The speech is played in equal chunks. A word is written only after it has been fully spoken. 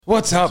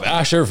What's up,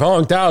 Asher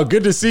Fong Tao?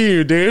 Good to see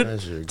you,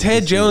 dude.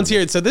 Ted Jones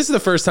here. So this is the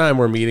first time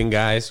we're meeting,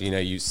 guys. You know,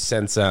 you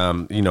sense, a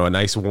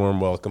nice warm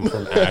welcome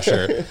from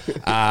Asher.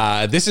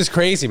 This is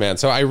crazy, man.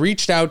 So I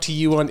reached out to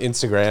you on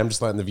Instagram,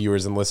 just letting the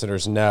viewers and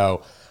listeners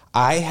know.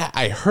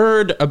 I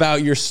heard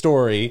about your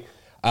story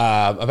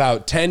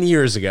about 10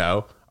 years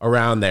ago,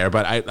 around there.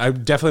 But I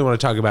definitely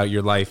want to talk about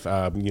your life,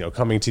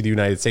 coming to the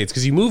United States,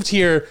 because you moved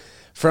here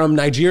from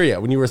Nigeria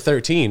when you were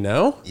 13,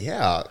 no?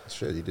 Yeah,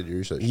 sure. You did your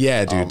research.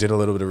 Yeah, dude, did a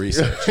little bit of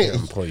research. I'm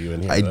gonna pull you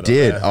in here. I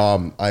did.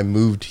 I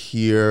moved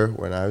here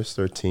when I was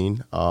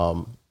 13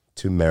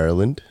 to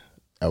Maryland,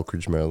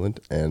 Elkridge, Maryland,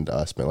 and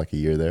spent like a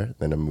year there.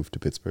 Then I moved to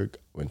Pittsburgh,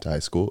 went to high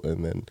school,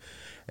 and then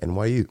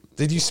NYU.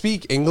 Did you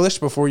speak English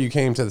before you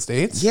came to the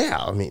States? Yeah,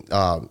 I mean,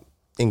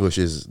 English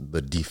is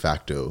the de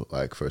facto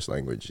like first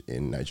language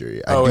in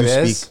Nigeria. Oh, I do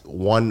it speak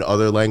one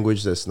other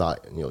language that's not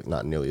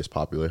not nearly as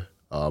popular,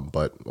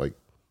 but like.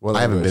 What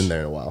I haven't language? been there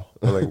in a while.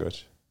 What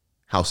language?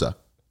 Hausa.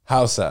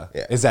 Hausa.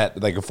 Yeah. Is that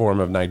like a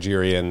form of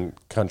Nigerian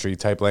country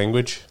type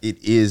language?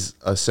 It is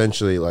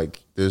essentially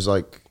like, there's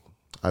like,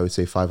 I would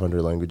say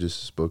 500 languages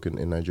spoken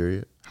in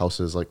Nigeria.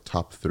 Hausa is like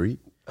top 3.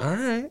 All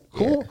right,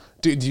 cool.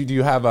 Yeah. Do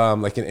you have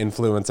like an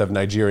influence of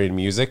Nigerian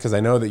music? Because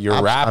I know that you're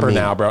a rapper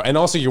now, bro, and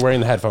also you're wearing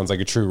the headphones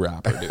like a true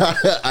rapper,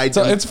 dude.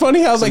 So it's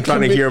funny how like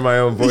trying to hear my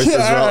own voice as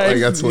well. Right.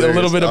 Like, that's a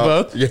little bit of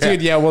both, yeah.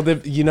 dude. Yeah, well,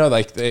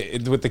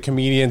 with the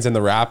comedians and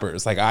the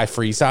rappers, like I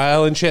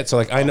freestyle and shit, so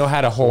like I know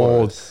how to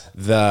hold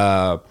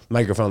the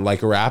microphone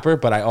like a rapper,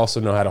 but I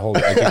also know how to hold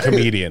it like a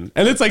comedian,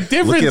 and it's like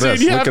different,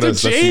 dude. You have to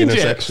change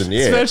it,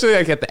 especially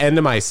like at the end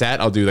of my set,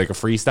 I'll do like a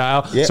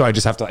freestyle, so I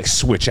just have to like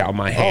switch out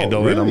my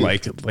handle, and I'm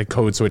like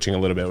code switching a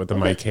little bit with the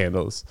mic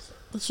handles.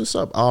 That's what's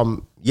up.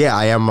 Yeah,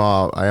 I am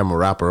a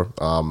rapper.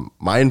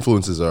 My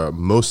influences are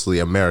mostly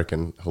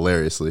American,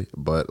 hilariously,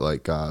 but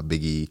like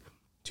Biggie,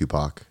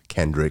 Tupac,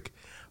 Kendrick.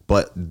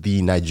 But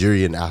the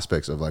Nigerian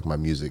aspects of like my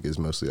music is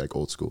mostly like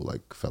old school,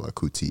 like Fela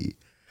Kuti,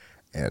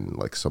 and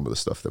like some of the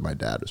stuff that my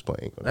dad was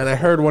playing. And I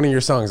heard one of your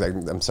songs.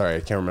 I'm sorry,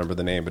 I can't remember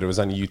the name, but it was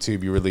on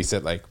YouTube. You released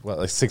it like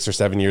 6 or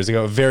 7 years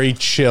ago. A very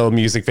chill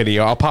music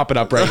video. I'll pop it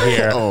up right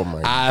here. Oh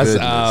my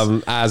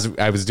goodness. As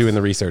I was doing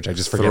the research, I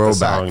just forget the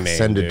song name.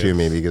 Send it to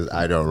me because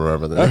I don't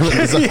remember the name. Of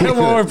the song. Yeah,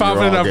 well, we're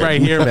popping it up right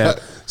here, man.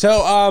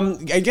 So,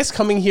 I guess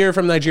coming here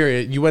from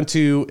Nigeria, you went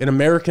to an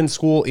American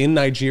school in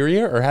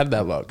Nigeria, or how did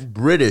that look?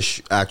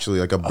 British, actually,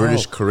 like a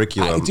British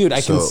curriculum.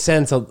 I can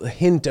sense a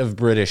hint of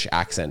British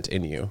accent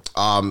in you.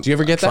 Do you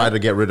ever get that? Try to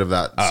get rid of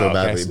that so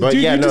badly, but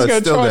dude, yeah, no,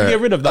 it's still there. To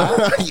get rid of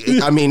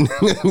that. I mean,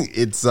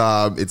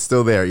 it's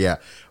still there. Yeah,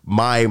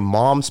 my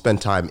mom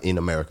spent time in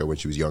America when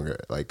she was younger,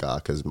 like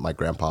because my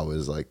grandpa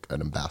was like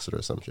an ambassador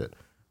or some shit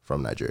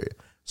from Nigeria,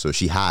 so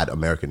she had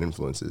American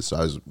influences. So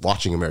I was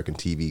watching American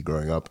TV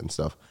growing up and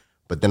stuff.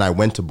 But then I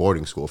went to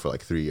boarding school for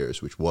like 3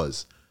 years, which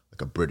was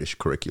like a British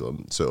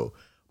curriculum. So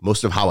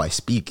most of how I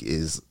speak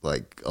is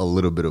like a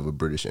little bit of a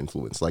British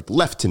influence, like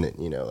lieutenant,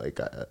 like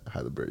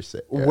how the British say.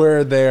 Yeah.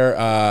 Were there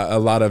a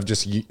lot of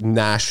just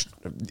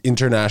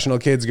international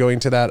kids going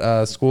to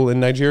that school in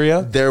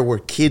Nigeria? There were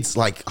kids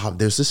like,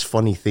 there's this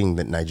funny thing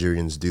that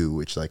Nigerians do,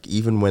 which like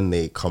even when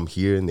they come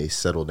here and they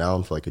settle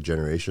down for like a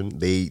generation,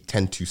 they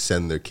tend to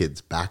send their kids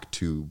back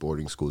to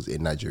boarding schools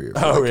in Nigeria.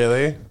 For, like,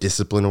 really?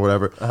 Discipline or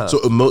whatever. So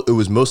it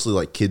was mostly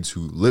like kids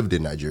who lived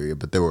in Nigeria,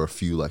 but there were a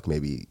few like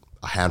maybe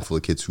a handful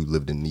of kids who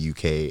lived in the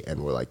UK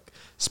and were like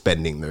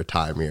spending their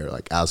time here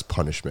like as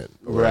punishment.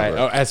 Right.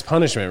 Oh, as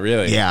punishment,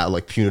 really? Yeah,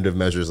 like punitive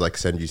measures, like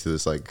send you to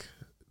this like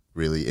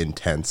really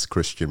intense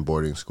Christian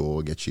boarding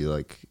school, get you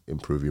like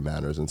improve your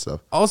manners and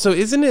stuff. Also,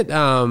 isn't it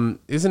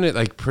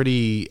like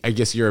pretty, I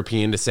guess,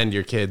 European to send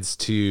your kids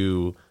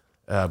to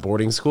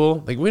boarding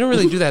school? Like we don't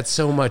really do that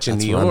so much in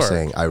New York. That's what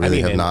I'm saying. I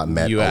really have not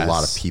met US. a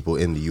lot of people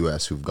in the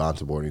US who've gone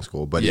to boarding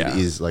school, but it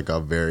is like a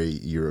very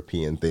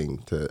European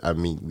thing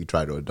we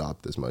try to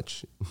adopt as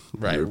much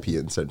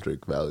European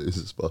centric values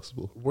as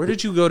possible. Where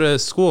did you go to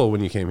school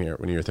when you came here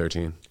when you were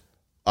 13?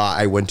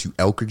 I went to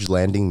Elkridge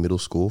Landing Middle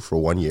School for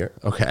 1 year.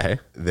 Okay.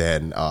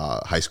 Then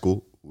high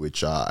school,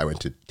 which I went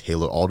to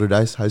Taylor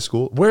Alderdice High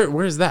School.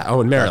 Where's that?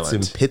 Oh, in Maryland.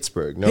 That's in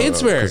Pittsburgh.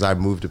 Pittsburgh. Because I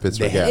moved to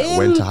Pittsburgh. Yeah,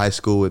 went to high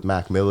school with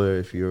Mac Miller.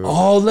 If you're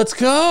let's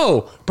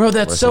go, bro.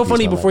 That's so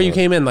funny. Before you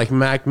came in, like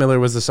Mac Miller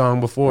was the song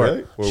before.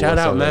 Really? Shout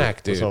out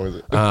Mac, dude.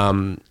 What song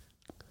was it?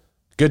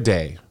 Good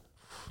Day,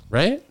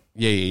 right?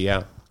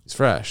 Yeah. It's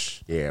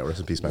fresh. Yeah, rest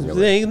in peace, Mac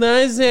Miller.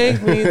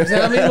 Take me,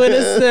 tell me when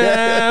to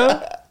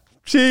stop.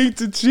 Cheek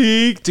to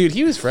cheek, dude.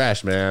 He was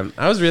fresh, man.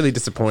 I was really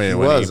disappointed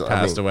when he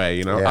passed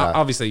away.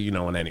 Obviously,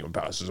 when anyone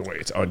passes away,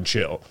 it's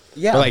unchill.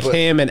 Yeah, but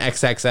him and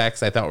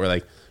XXX, I thought were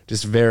like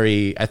just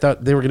very. I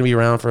thought they were gonna be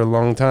around for a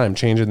long time,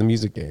 changing the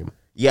music game.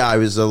 Yeah, I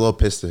was a little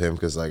pissed at him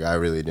because like I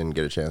really didn't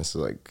get a chance to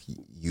like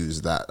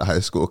use that high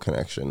school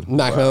connection.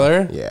 Mac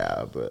Miller.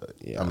 Yeah, but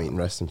I mean,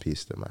 rest in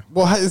peace to Mac.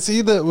 Well,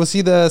 was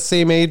he the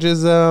same age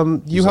as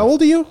you? How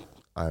old are you?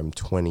 I'm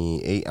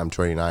 28. I'm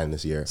 29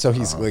 this year. So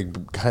he's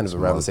like kind of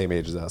around the same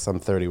age as us. I'm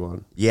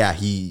 31. Yeah,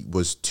 he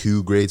was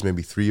 2 grades,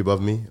 maybe 3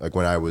 above me. Like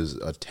when I was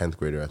a 10th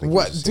grader, I think.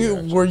 What,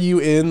 dude? Were you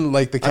in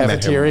like the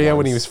cafeteria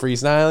when he was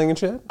freestyling and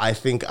shit? I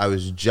think I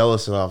was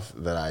jealous enough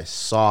that I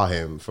saw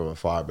him from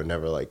afar, but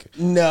never like.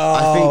 No.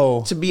 I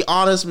think, to be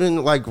honest,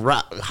 man, like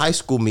high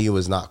school me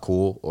was not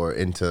cool or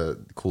into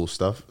cool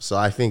stuff. So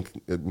I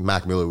think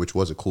Mac Miller, which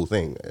was a cool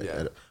thing,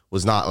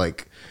 was not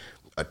like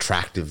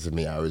attractive to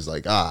me. I was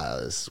like,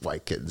 this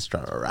white kid's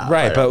trying to rap.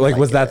 Right, but like,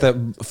 was that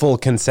the full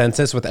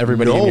consensus with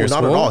everybody in your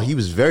school? No, not at all. He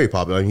was very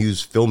popular. I mean, he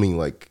was filming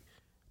like,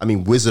 I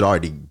mean, Wiz had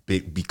already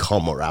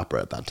become a rapper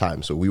at that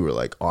time, so we were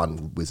like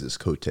on Wiz's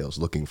coattails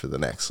looking for the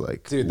next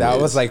like. Dude, that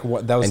Wiz. Was like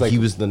what that was and like. he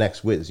was the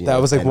next Wiz. That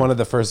was like one of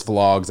the first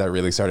vlogs I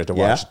really started to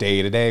watch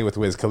day to day with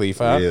Wiz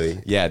Khalifa.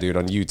 Really? Yeah, dude,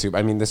 on YouTube.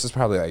 I mean, this was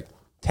probably like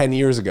 10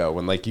 years ago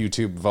when like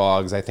YouTube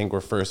vlogs I think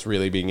were first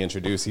really being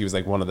introduced. He was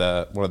like one of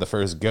the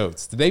first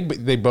goats. Did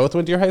they both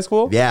went to your high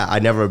school? Yeah, I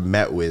never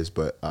met Wiz,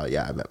 but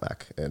yeah, I met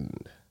Mac,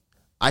 and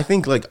I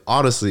think like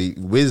honestly,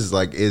 Wiz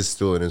like is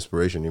still an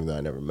inspiration, even though I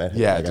never met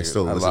him. Yeah, like, dude, I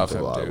still listen to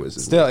him, a lot dude. of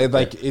Wiz. Still,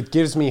 it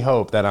gives me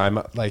hope that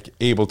I'm like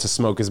able to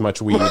smoke as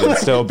much weed and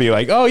still be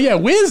like, oh yeah,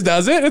 Wiz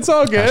does it. It's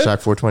all good.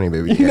 Hashtag 420,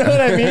 baby. You know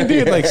what I mean,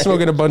 dude? Like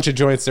smoking a bunch of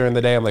joints during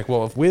the day. I'm like,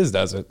 well, if Wiz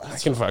does it, I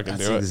can fucking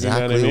do it.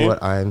 Exactly you know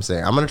what I'm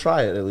saying. I'm gonna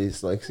try it at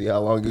least, like see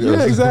how long it goes.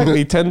 Yeah,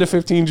 exactly. 10 to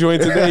 15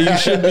 joints a day. You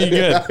should be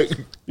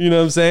good. You know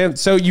what I'm saying?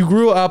 So you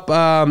grew up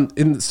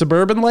in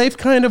suburban life,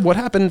 kind of. What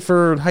happened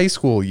for high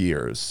school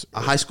years?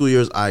 High school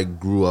years, I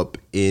grew up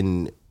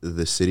in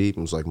the city. It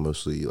was like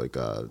mostly like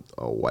a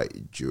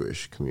white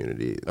Jewish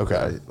community.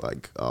 Okay.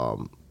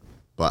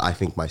 But I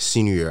think my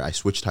senior year, I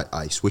switched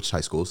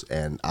high schools,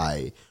 and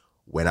I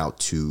went out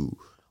to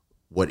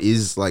what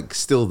is like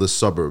still the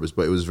suburbs,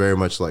 but it was very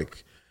much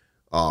like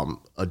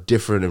a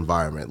different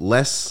environment,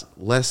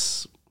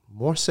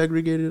 more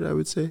segregated, I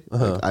would say.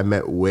 Like, I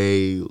met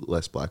way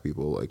less black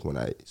people like when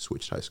I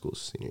switched high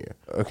schools senior year.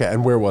 Okay,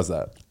 and where was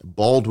that?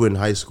 Baldwin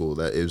High School.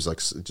 That it was like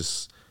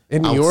just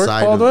in New York,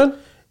 Baldwin.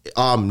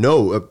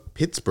 No,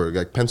 Pittsburgh,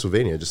 like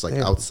Pennsylvania, just like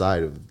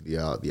outside of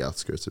the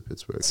outskirts of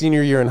Pittsburgh.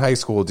 Senior year in high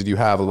school, did you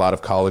have a lot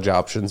of college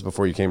options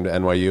before you came to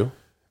NYU?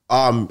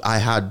 I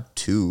had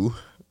 2.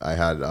 I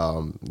had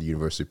the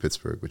University of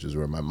Pittsburgh, which is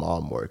where my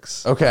mom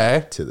works.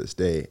 Okay. To this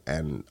day,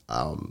 and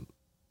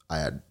I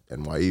had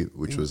NYU,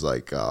 which was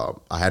like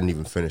I hadn't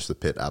even finished the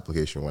Pitt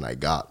application when I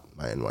got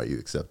my NYU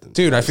acceptance.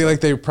 Dude, I feel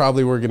like they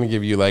probably were going to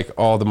give you like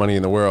all the money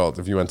in the world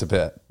if you went to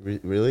Pitt.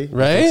 Really?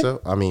 Right?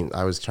 So I mean,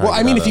 I was trying. Well,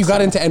 I mean, if you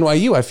got into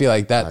NYU, I feel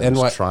like that. I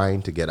was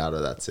trying to get out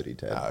of that city,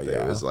 Ted. Oh,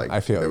 There was like,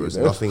 I feel there you, was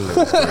dude. nothing that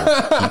was going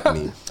to keep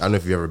me. I don't know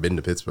if you've ever been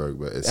to Pittsburgh,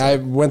 but it's I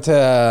went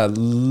to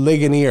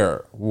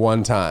Ligonier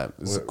one time.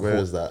 where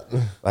is that?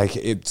 Like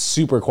it's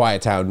super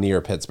quiet town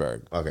near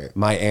Pittsburgh. Okay.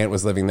 My aunt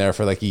was living there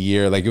for like a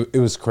year. Like it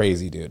was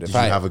crazy, dude. Did you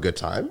have a good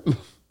time?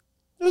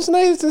 It was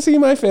nice to see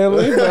my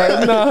family,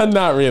 but no,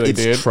 not really,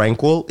 It's dude.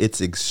 tranquil.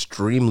 It's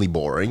extremely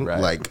boring. Right.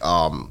 Like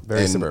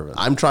Very and suburban.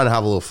 I'm trying to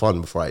have a little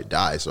fun before I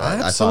die. So I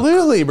thought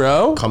Absolutely,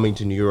 bro. coming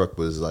to New York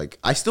was like,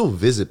 I still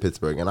visit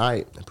Pittsburgh and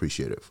I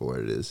appreciate it for what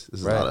it is.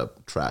 This is Right. not a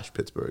trash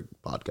Pittsburgh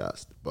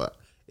podcast, but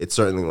it's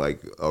certainly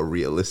like a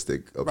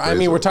realistic I mean,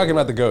 appraisal we're talking of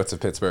about the goats of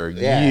Pittsburgh.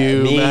 Yeah,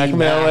 You, me, Mac Mac.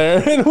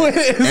 Miller, and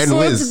Wiz. And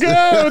Let's Wiz.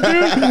 go,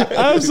 dude.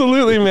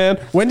 Absolutely, man.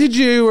 When did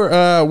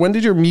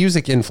your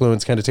music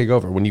influence kind of take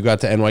over? When you got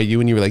to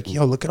NYU and you were like,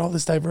 yo, look at all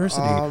this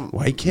diversity.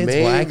 White kids,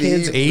 black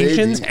kids,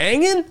 Asians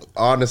hanging?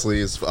 Honestly,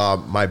 it's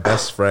my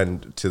best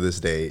friend to this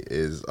day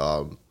is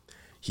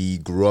he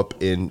grew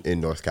up in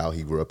North Cal.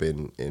 He grew up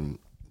in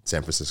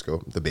San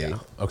Francisco, the Bay,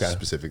 okay.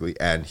 specifically,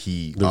 and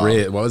he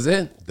What was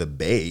it? the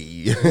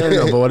Bay.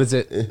 No, but what is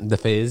it? The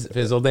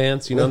fizzle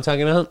dance? You know what I'm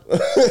talking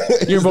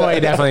about? Your boy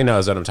definitely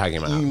knows what I'm talking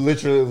about. He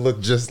literally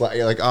looked just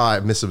like I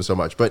miss him so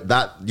much. But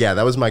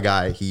that was my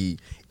guy. He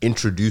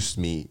introduced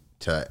me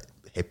to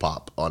hip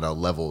hop on a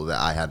level that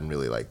I hadn't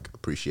really like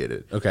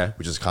appreciated. Okay.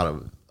 Which is kind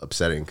of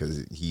upsetting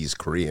because he's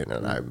Korean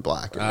and I'm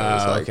black. And it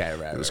was like, okay,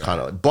 right, it was right,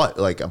 kind of like, but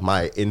like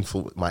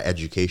my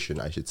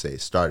education, I should say,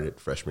 started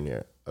freshman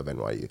year of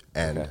NYU,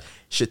 and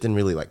shit didn't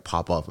really like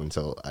pop up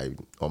until I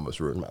almost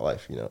ruined my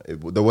life. You know,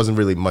 there wasn't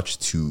really much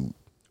to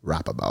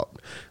rap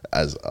about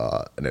as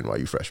an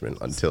NYU freshman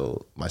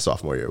until my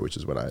sophomore year, which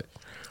is when I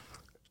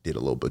did a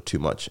little bit too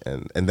much,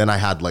 and then I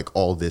had like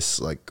all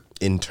this like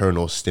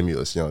internal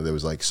stimulus. You know, there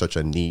was like such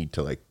a need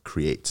to like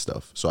create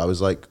stuff, so I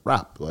was like,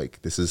 rap,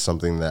 like this is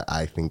something that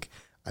I think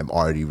I'm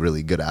already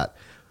really good at,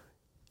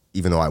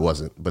 even though I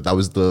wasn't. But that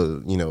was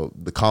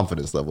the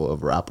confidence level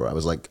of a rapper. I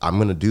was like, I'm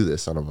gonna do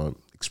this and I'm gonna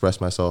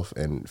express myself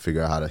and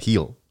figure out how to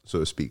heal, so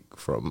to speak,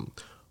 from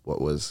what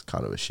was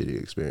kind of a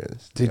shitty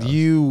experience. Did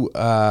you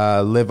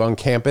live on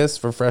campus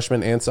for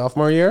freshman and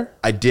sophomore year?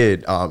 I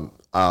did.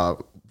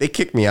 They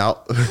kicked me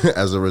out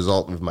as a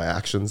result of my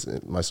actions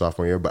in my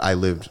sophomore year, but I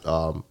lived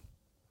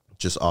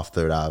just off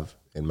 3rd Ave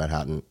in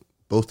Manhattan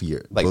both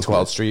years. Like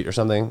 12th Street or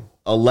something?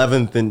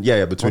 11th and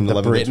between The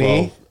 11th Brittany?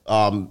 and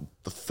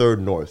The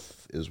Third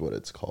North is what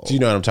it's called. Do you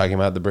know what I'm talking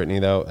about? The Brittany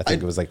though, I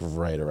think it was like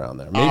right around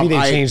there. Maybe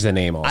they changed the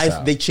name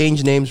also. They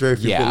change names very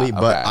frequently, Yeah,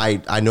 but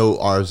okay. I know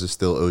ours is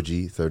still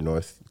OG Third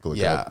North. Look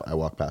Yeah. I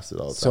walk past it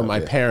all the time. So my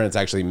parents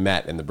actually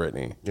met in the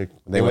Brittany.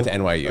 They went to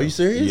NYU. Are you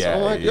serious? Yeah,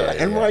 Oh my God.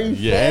 NYU?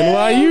 Yeah,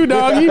 NYU,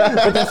 doggy.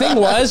 But the thing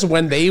was,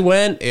 when they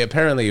went,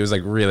 apparently it was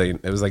like really,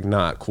 it was like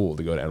not cool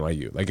to go to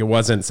NYU. Like it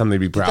wasn't something to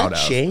be proud Did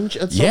that of. change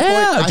at some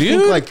Yeah, point? dude. I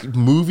think like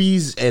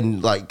movies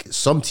and like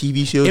some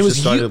TV shows It was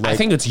just started I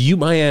think it's U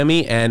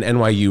Miami and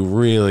NYU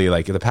really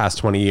like in the past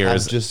 20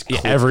 years. just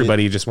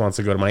Everybody just wants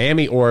to go to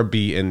Miami or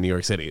be in New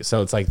York City.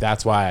 So it's like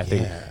that's why I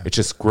think it's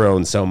just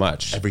grown so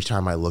much. every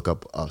time I look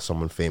up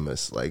someone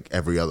famous, like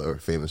every other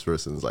famous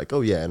person's like,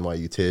 oh yeah,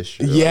 NYU Tish.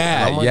 Or,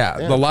 Yeah, and I'm like,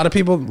 yeah. A lot of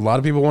people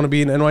want to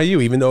be in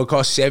NYU, even though it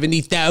costs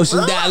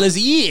 $70,000 a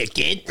year,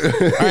 kid.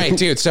 All right,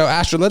 dude. So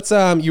Asher, let's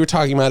you were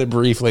talking about it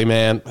briefly,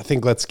 man. I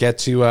think let's get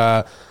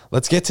to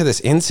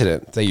this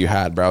incident that you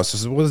had, bro.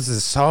 So what was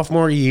this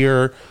sophomore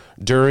year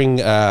during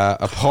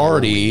a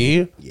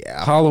party?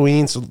 Yeah.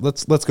 Halloween. So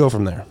let's go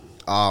from there.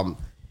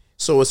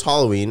 So it's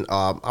Halloween.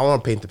 I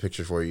want to paint the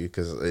picture for you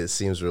because it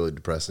seems really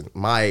depressing.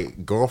 My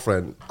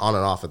girlfriend, on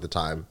and off at the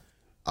time,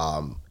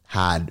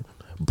 had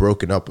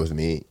broken up with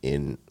me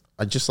in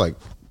just like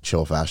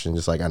chill fashion,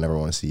 just like I never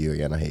want to see you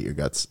again. I hate your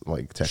guts.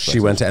 Like text. She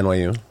went to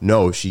NYU.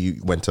 No, she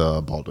went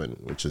to Baldwin,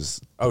 which is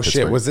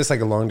Shit! Was this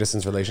like a long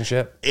distance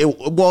relationship?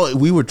 Well,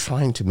 we were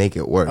trying to make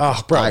it work.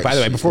 Oh, bro, by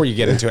the way, before you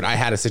get into it, I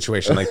had a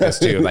situation like this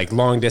too, like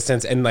long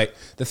distance. And like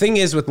the thing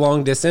is with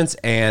long distance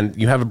and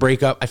you have a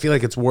breakup, I feel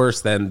like it's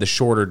worse than the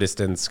shorter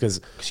distance because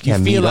you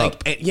can't feel meet like,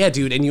 up. yeah,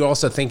 dude. And you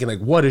also thinking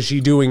like, what is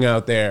she doing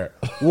out there?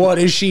 What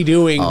is she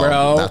doing,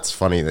 bro? That's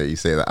funny that you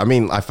say that. I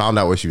mean, I found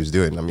out what she was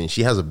doing. I mean,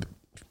 she has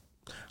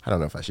I don't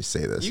know if I should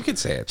say this. You could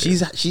say it.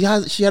 Dude. She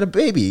had a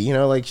baby, you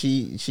know, like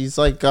she's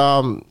like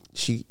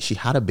she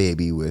had a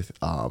baby with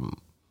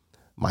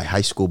my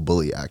high school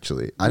bully.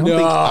 Actually, I don't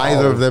think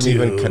either of them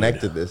even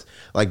connected this.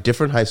 Like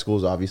different high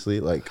schools, obviously.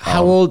 Like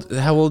how old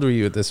were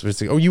you at this?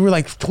 Oh, you were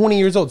like 20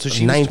 years old. So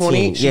she 19. was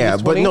 20. Yeah,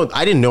 but no,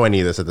 I didn't know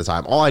any of this at the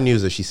time. All I knew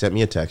is that she sent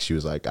me a text. She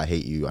was like, "I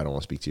hate you. I don't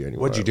want to speak to you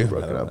anymore." What'd you do? We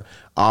broke it up.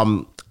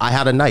 I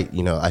had a night.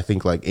 You know, I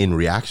think like in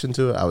reaction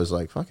to it, I was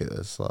like, "Fuck it,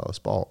 let's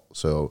ball."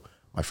 So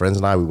my friends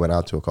and I, we went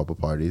out to a couple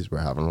parties. We're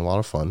having a lot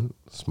of fun,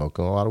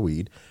 smoking a lot of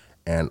weed,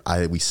 and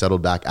we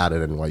settled back at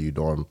an NYU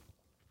dorm,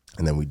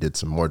 and then we did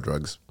some more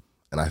drugs,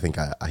 and I think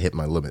I hit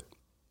my limit.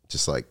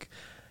 Just like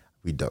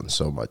we'd done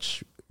so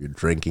much, we were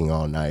drinking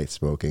all night,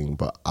 smoking,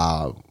 but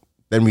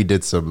then we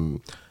did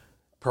some.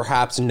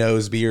 Perhaps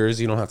nose beers.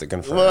 You don't have to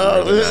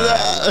confirm.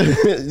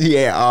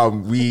 Yeah,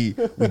 we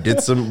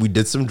did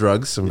some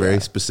drugs, some very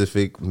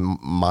specific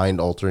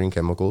mind altering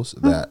chemicals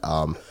that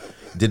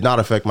did not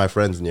affect my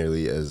friends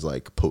nearly as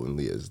like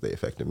potently as they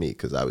affected me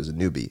because I was a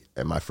newbie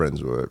and my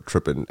friends were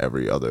tripping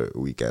every other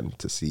weekend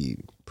to see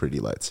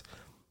pretty lights.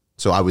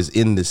 So I was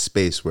in this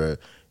space where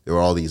there were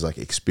all these like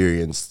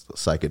experienced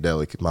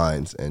psychedelic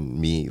minds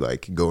and me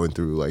like going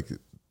through like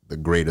the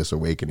greatest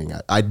awakening.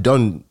 I'd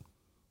done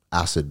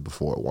acid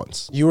before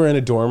once. You were in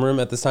a dorm room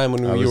at this time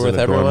when you were with in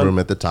a everyone? dorm room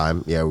at the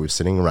time. Yeah, we were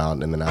sitting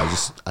around and then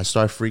I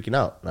started freaking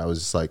out. And I was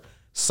just like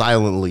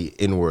silently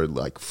inward,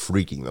 like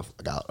freaking the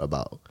fuck out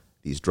about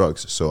these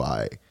drugs. So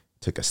I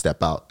took a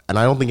step out and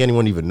I don't think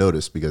anyone even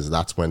noticed because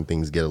that's when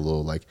things get a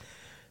little like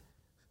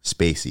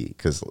spacey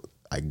because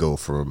I go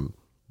from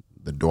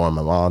the dorm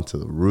I'm on to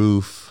the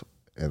roof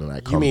and then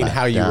I come You mean back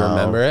how you down.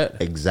 remember it?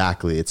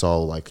 Exactly. It's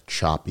all like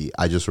choppy.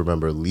 I just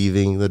remember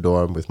leaving the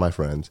dorm with my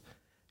friends,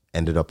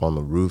 ended up on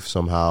the roof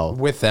somehow.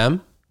 With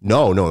them?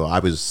 No. I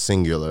was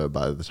singular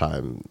by the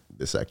time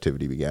this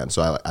activity began.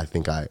 So I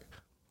think I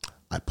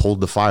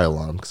pulled the fire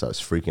alarm because I was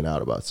freaking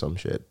out about some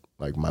shit.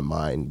 Like my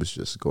mind was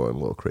just going a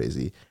little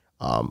crazy.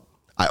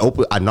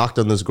 I knocked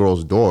on this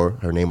girl's door.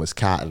 Her name was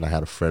Kat, and I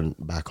had a friend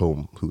back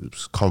home who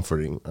was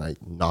comforting. And I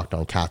knocked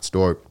on Kat's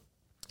door.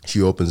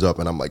 She opens up,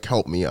 and I'm like,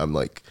 "Help me!" I'm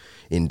like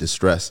in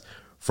distress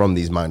from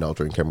these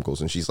mind-altering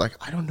chemicals, and she's like,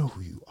 "I don't know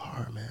who you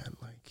are, man.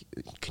 Like,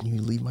 can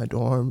you leave my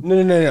dorm?"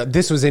 No.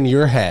 This was in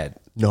your head.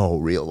 No,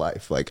 real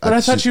life. Like, But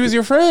I thought she was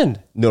your friend.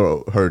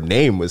 No, her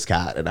name was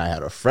Kat, and I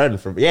had a friend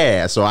from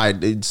So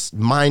it's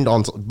mind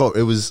on, but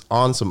it was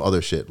on some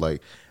other shit.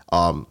 Like,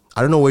 I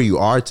don't know where you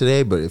are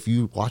today, but if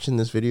you watching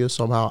this video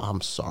somehow,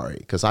 I'm sorry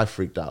because I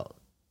freaked out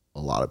a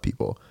lot of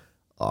people.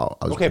 I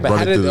was Okay, but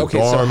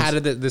how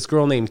did this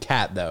girl named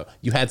Kat though?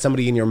 You had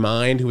somebody in your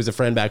mind who was a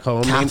friend back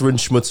home. Catherine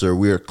Schmutzer.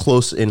 We were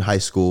close in high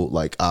school.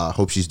 Like,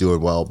 hope she's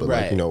doing well, but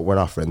Right. like, you know, we're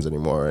not friends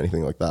anymore or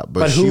anything like that.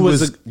 But who she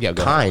was was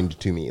kind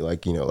to me,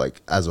 like, you know,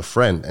 like as a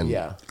friend and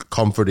Yeah.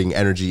 comforting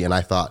energy. And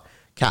I thought,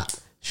 Kat,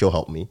 she'll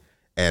help me.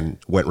 And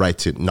went right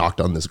to knocked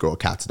on this girl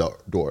Kat's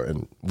door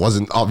and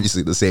wasn't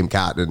obviously the same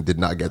Kat and did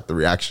not get the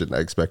reaction I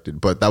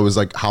expected. But that was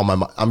like how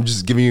I'm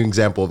just giving you an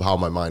example of how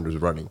my mind was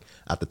running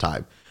at the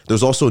time.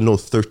 There's also no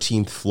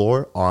 13th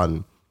floor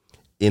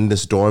in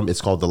this dorm.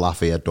 It's called the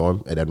Lafayette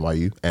dorm at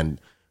NYU.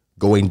 And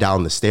going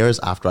down the stairs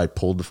after I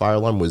pulled the fire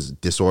alarm was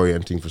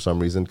disorienting for some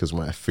reason because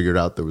when I figured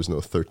out there was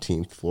no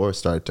 13th floor, I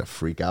started to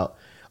freak out.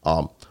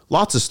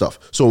 Lots of stuff.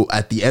 So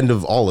at the end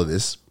of all of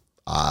this,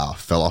 I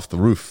fell off the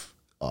roof.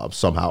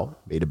 Somehow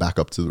made it back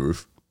up to the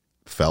roof,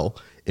 fell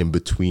in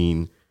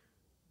between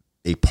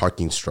a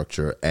parking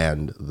structure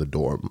and the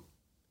dorm.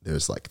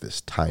 There's like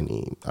this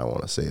tiny, I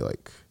want to say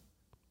like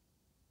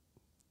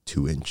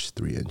 2-inch,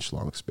 3-inch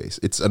long space.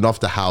 It's enough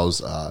to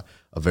house a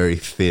very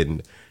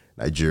thin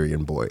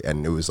Nigerian boy.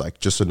 And it was like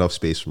just enough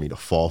space for me to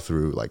fall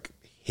through, like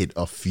hit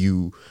a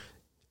few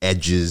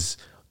edges,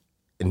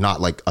 not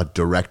like a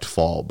direct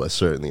fall, but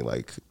certainly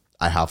like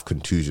I have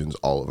contusions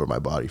all over my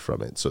body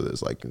from it. So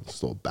there's like,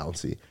 it's a little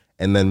bouncy.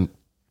 And then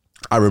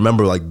I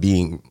remember like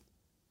being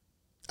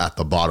at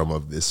the bottom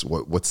of this,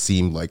 what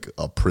seemed like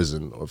a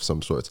prison of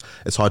some sorts.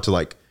 It's hard to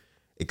like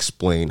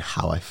explain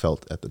how I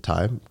felt at the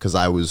time because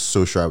I was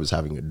so sure I was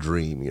having a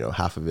dream. You know,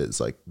 half of it is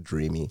like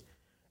dreamy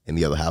and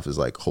the other half is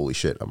like, holy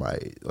shit, am I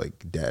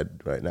like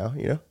dead right now?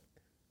 You know?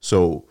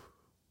 So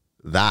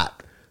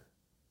that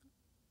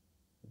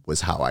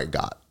was how I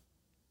got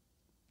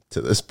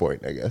to this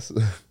point, I guess.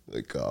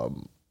 Like,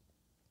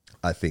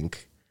 I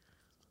think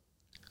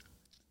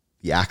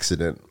the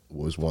accident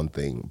was one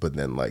thing, but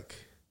then like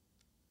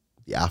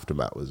the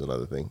aftermath was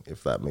another thing,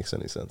 if that makes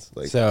any sense.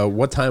 Like, so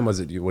what time was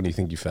it when you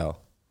think you fell?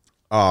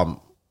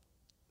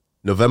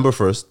 November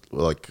 1st,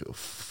 like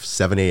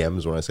 7 a.m.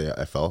 is when I say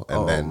I fell.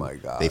 And then my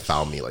gosh. they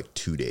found me like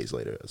 2 days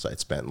later. So I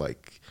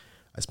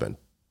spent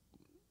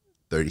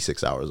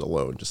 36 hours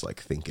alone just like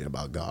thinking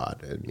about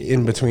God and me.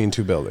 In between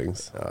two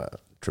buildings.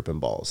 Tripping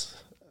balls.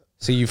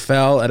 So you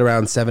fell at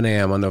around 7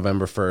 a.m. on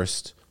November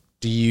 1st.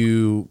 Do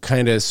you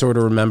kind of sort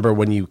of remember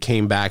when you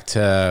came back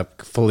to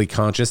fully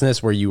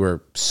consciousness where you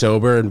were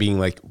sober and being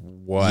like,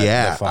 what?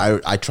 Yeah,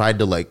 I tried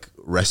to like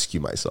rescue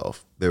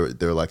myself. There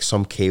were like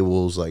some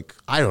cables, like,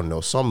 I don't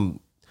know, some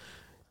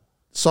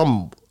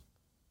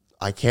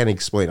I can't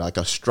explain, like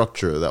a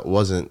structure that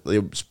wasn't,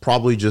 it was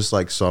probably just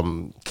like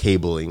some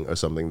cabling or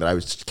something that I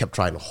kept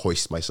trying to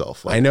hoist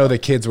myself. Like, I know the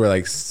kids were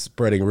like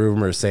spreading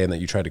rumors saying that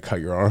you tried to cut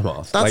your arm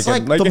off. That's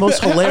like the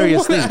most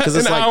hilarious thing because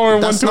it's an like hour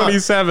and that's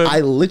 127. I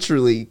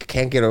literally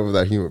can't get over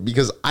that humor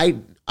because I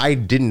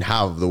didn't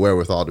have the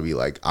wherewithal to be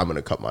like, I'm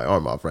gonna cut my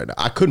arm off right now.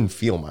 I couldn't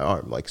feel my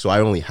arm, like, so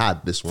I only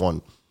had this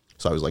one.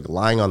 So I was like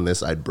lying on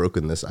this. I'd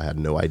broken this. I had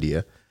no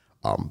idea.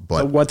 But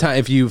so what time?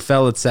 If you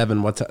fell at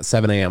 7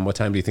 a.m., what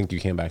time do you think you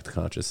came back to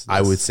consciousness?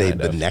 I would say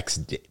the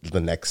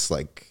next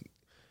like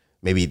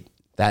maybe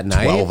that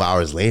night, 12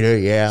 hours later,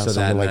 so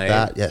something like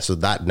that. Yeah, so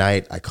that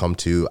night I come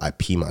to, I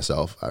pee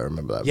myself. I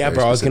remember that. Yeah,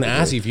 bro. I was gonna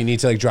ask you if you need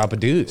to like drop a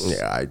deuce.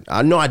 Yeah,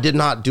 I know I did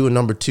not do a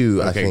number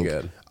two. Okay, I think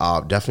good.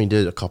 Definitely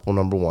did a couple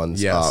number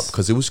ones. Yes,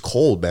 because it was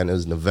cold, man. It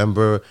was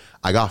November.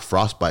 I got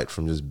frostbite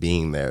from just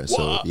being there.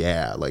 So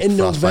yeah, like in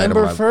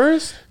November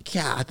 1st.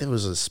 Yeah, I think it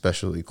was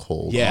especially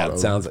cold. Yeah, it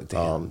sounds like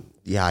damn.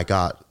 Yeah, I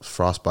got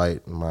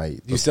frostbite.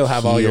 You still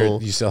have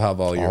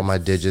all my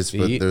digits, feet?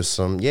 but there's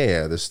some.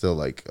 Yeah, there's still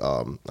like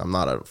I'm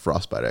not a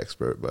frostbite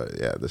expert, but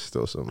yeah, there's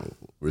still some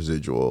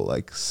residual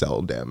like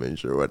cell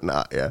damage or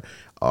whatnot. Yeah,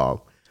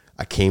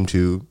 I came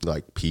to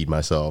like peed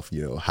myself.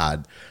 You know,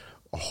 had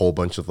a whole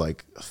bunch of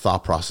like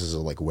thought processes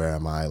of like, where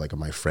am I? Like, are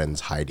my friends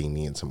hiding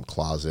me in some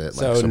closet?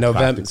 So like,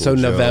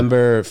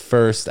 November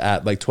 1st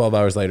at like 12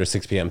 hours later,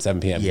 6 p.m.,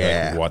 7 p.m.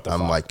 Yeah, like, what the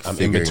fuck? Like I'm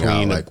in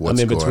between. Like, what's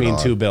I'm in between going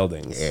on. two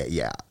buildings.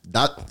 Yeah.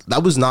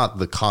 That was not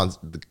the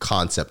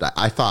concept.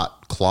 I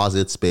thought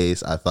closet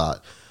space. I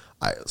thought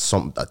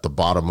some at the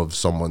bottom of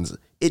someone's.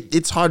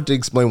 It's hard to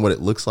explain what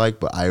it looks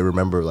like, but I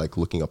remember like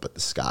looking up at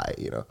the sky.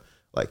 You know,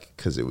 like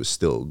because it was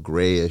still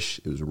grayish.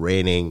 It was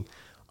raining.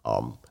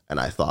 And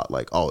I thought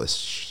like, oh, this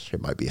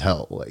shit might be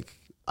hell. Like,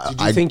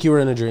 did you think you were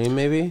in a dream?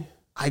 Maybe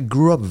I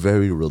grew up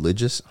very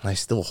religious, and I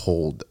still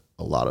hold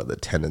a lot of the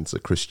tenets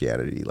of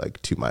Christianity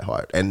like to my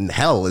heart. And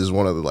hell is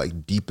one of the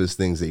like deepest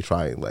things they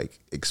try and like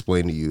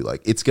explain to you. Like,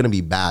 it's gonna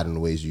be bad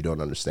in ways you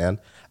don't understand.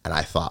 And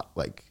I thought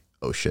like,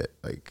 oh shit,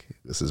 like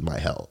this is my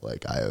hell.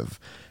 Like I've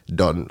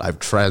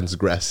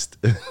transgressed,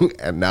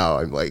 and now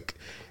I'm like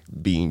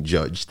being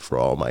judged for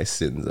all my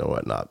sins and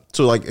whatnot.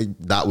 So like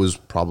that was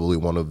probably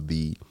one of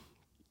the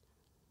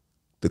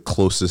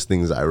closest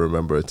things I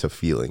remember to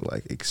feeling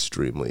like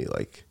extremely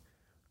like,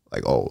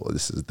 oh,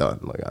 this is done.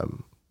 Like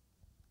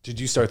Did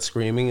you start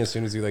screaming as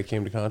soon as you like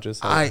came to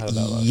conscious?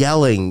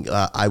 Yelling,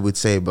 I would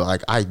say, but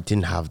like I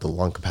didn't have the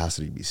lung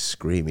capacity to be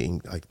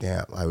screaming. Like,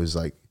 damn, I was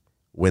like,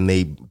 when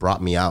they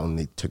brought me out and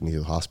they took me to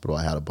the hospital,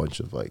 I had a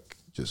bunch of like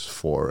just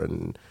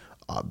foreign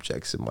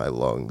objects in my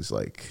lungs,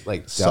 like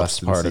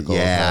dust particles.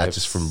 Yeah,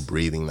 just from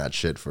breathing that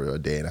shit for a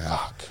day and a half.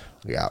 Fuck.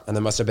 Yeah, and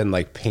there must have been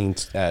like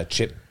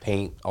chip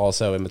paint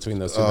also in between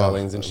those two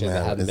buildings and shit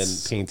that hadn't been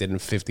painted in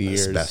 50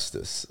 years.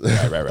 Asbestos.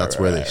 Right, That's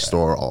where they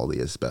store all the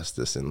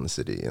asbestos in the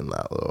city in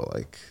that little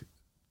like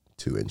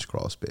 2-inch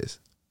crawl space.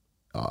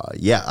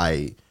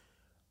 I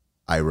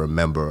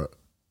remember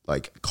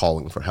like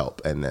calling for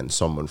help, and then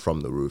someone from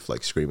the roof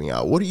like screaming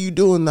out, "What are you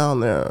doing down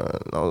there?"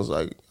 And I was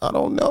like, "I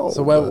don't know."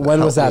 So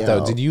when was that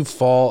though? Did you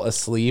fall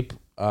asleep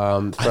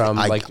From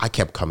I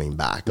kept coming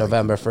back.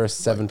 November 1st,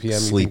 7 p.m.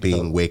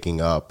 Sleeping,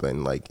 waking up,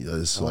 and like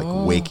this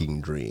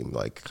waking dream,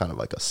 like kind of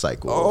like a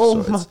cycle.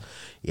 Oh, so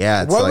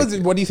it's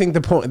what do you think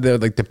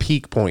the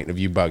peak point of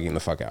you bugging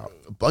the fuck out?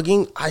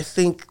 Bugging, I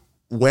think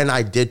when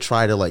I did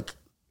try to like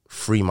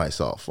free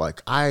myself,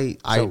 like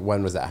So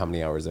when was that? How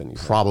many hours in?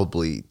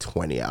 Probably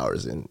 20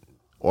 hours in,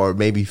 or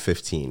maybe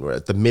 15. We're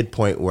at the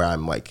midpoint where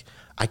I'm like,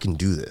 I can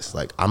do this.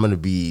 Like, I'm gonna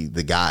be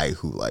the guy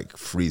who like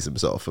frees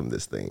himself from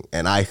this thing.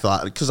 And I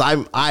thought, because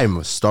I'm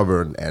a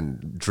stubborn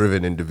and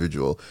driven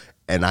individual,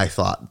 and I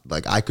thought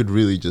like I could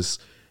really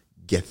just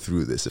get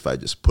through this if I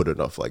just put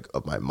enough like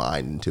of my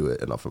mind into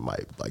it, enough of my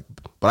like.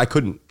 But I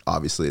couldn't.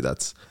 Obviously,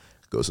 that's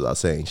goes without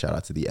saying. Shout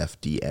out to the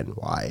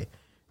FDNY.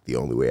 The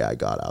only way I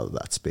got out of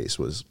that space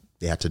was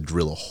they had to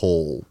drill a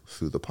hole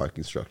through the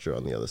parking structure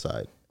on the other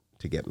side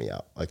to get me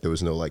out. Like, there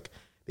was no like,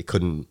 they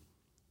couldn't.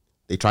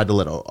 They tried to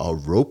let a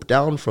rope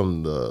down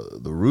from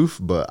the roof,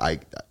 but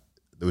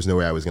there was no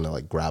way I was gonna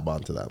like grab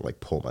onto that and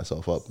like pull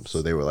myself up.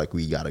 So they were like,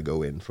 we gotta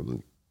go in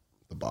from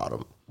the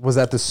bottom. Was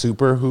that the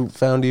super who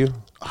found you?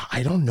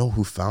 I don't know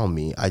who found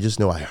me. I just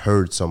know I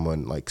heard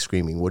someone like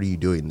screaming, "What are you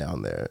doing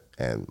down there?"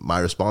 And my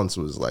response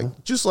was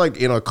like, just like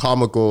in a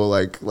comical,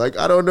 like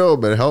I don't know,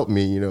 but help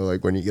me, you know,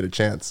 like when you get a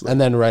chance.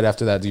 And then right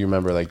after that, do you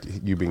remember like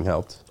you being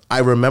helped? I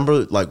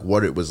remember like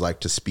what it was like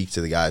to speak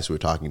to the guys who were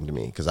talking to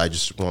me, because I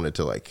just wanted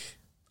to like,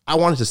 I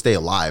wanted to stay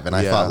alive, and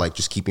I thought like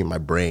just keeping my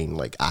brain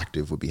like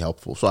active would be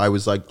helpful. So I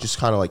was like just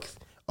kind of like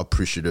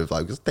appreciative,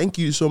 like, thank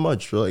you so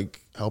much for like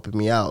helping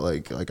me out.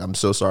 Like I'm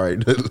so sorry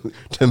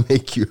to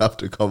make you have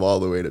to come all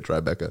the way to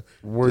Tribeca.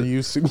 Were you?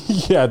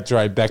 Yeah,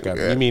 Tribeca.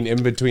 Yeah. You mean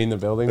in between the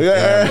buildings?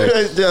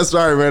 Yeah,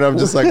 sorry, man. I'm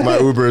just like, my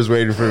Uber is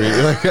waiting for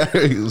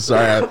me.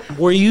 Sorry.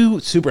 Were you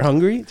super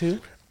hungry too?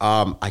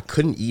 I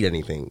couldn't eat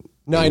anything.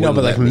 No, I know,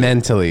 but like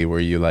mentally,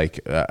 were you like,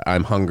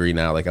 I'm hungry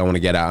now, like I want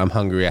to get out, I'm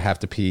hungry, I have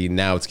to pee.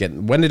 Now it's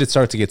getting, when did it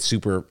start to get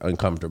super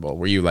uncomfortable?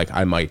 Were you like,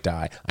 I might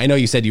die? I know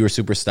you said you were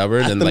super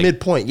stubborn. At the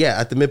midpoint,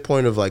 at the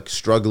midpoint of like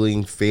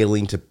struggling,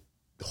 failing to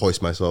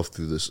hoist myself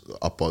through this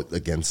up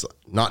against,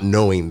 not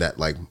knowing that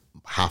like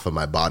half of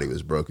my body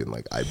was broken.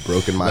 Like I'd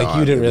broken my arm. Like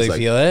you didn't really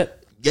feel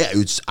it? Yeah, it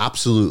was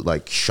absolute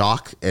like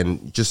shock,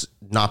 and just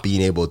not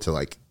being able to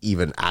like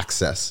even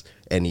access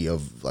any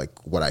of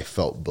like what I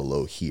felt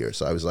below here.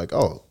 So I was like,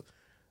 oh,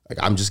 like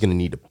I'm just gonna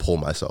need to pull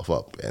myself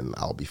up and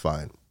I'll be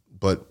fine.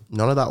 But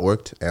none of that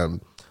worked,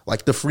 and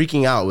like the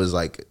freaking out was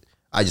like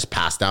I just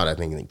passed out, I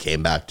think, and then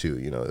came back to,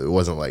 you know, it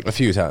wasn't like a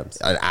few times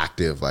an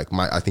active like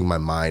I think my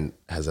mind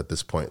has at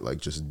this point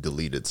like just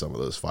deleted some of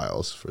those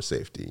files for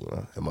safety. You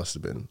know, it must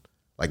have been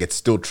like, it's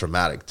still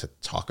traumatic to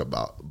talk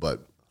about,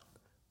 but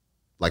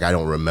like I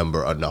don't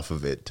remember enough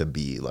of it to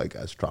be like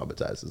as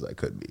traumatized as I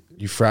could be.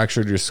 You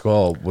fractured your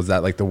skull. Was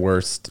that like the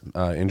worst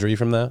injury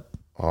from that?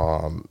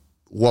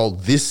 Well,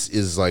 this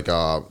is like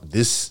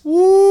this is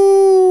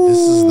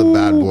the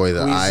bad boy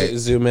that I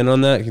zoom in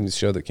on that. Can you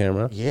show the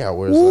camera? Yeah,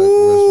 where's my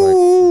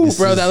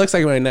bro? That looks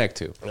like my neck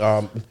too.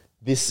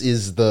 This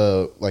is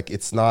the, like,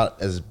 it's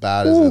not as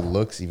bad as it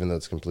looks, even though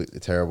it's completely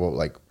terrible.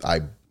 Like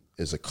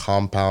is a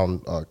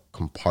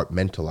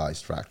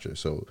compartmentalized fracture.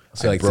 So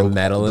like some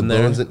metal in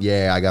there.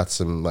 Yeah, I got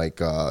some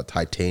like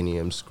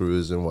titanium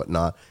screws and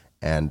whatnot.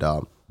 And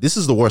this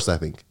is the worst, I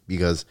think,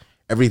 because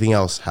everything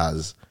else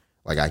has,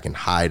 like, I can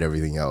hide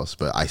everything else,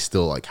 but I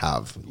still like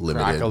have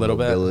limited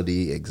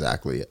mobility. Bit.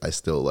 Exactly. I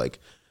still like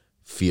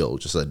feel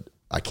just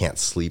I can't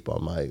sleep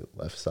on my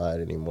left side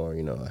anymore.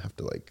 You know, I have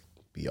to like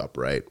be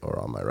upright or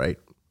on my right.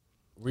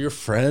 Were your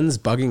friends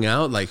bugging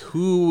out? Like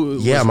who?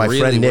 Yeah, my really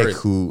friend Nick, worried?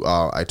 who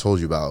I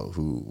told you about,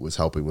 who was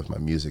helping with my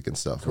music and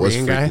stuff, was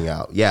freaking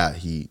out. Yeah,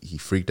 he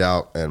freaked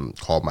out and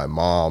called my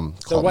mom.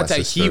 So what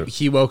time?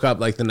 He woke up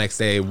like the next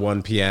day,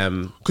 1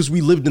 p.m. Because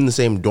we lived in the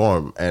same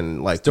dorm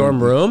and like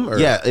dorm room. Or?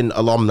 Yeah, in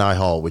Alumni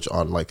Hall, which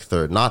on like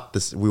 3rd. Not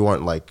this. We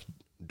weren't like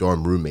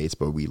dorm roommates,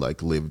 but we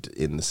like lived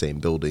in the same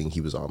building.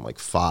 He was on like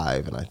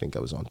 5, and I think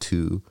I was on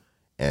 2,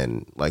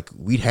 and like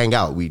we'd hang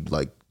out. We'd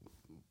like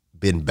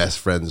been best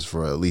friends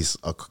for at least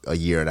a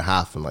year and a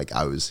half, and like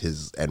I was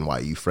his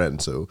NYU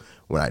friend. So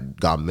when I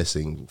got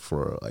missing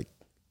for like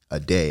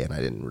a day and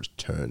I didn't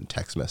return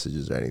text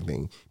messages or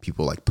anything,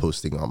 people like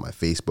posting on my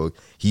Facebook,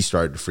 he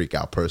started to freak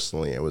out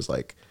personally. It was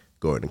like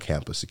going to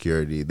campus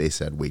security. They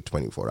said wait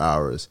 24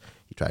 hours.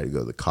 He tried to go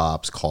to the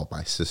cops, called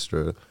my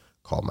sister,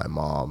 called my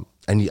mom,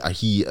 and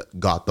he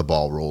got the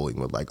ball rolling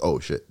with like, oh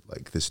shit,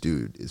 like this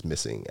dude is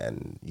missing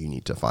and you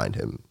need to find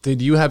him.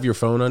 Did you have your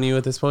phone on you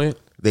at this point?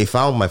 They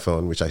found my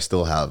phone, which I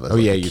still have as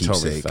you keepsake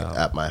totally found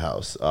at my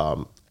house.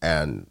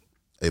 And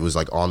it was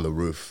like on the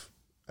roof,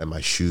 and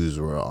my shoes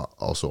were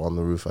also on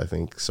the roof, I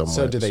think, somewhere.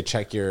 So did they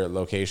check your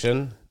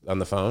location on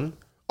the phone?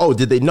 Oh,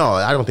 did they? No,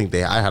 I don't think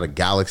they. I had a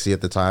Galaxy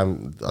at the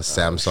time, a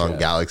Samsung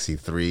Galaxy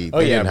 3.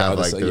 They didn't have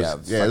like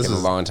those. Yeah, this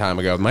was a long time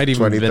ago. It might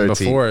even have been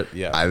before it.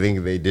 Yeah, I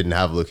think they didn't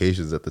have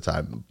locations at the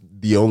time.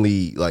 The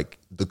only like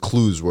the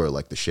clues were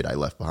like the shit I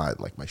left behind,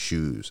 like my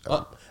shoes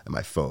and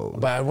my phone.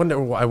 But I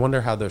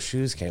wonder how those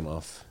shoes came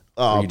off.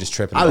 Were you just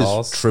tripping balls? I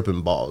was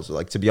tripping balls.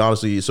 Like, to be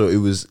honest with you, so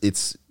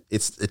it's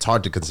it's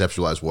hard to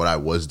conceptualize what I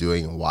was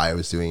doing and why I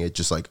was doing it.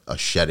 Just like a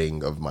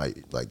shedding of my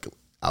like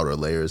outer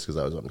layers because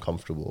I was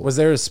uncomfortable. Was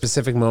there a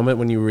specific moment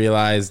when you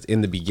realized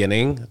in the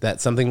beginning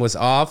that something was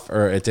off,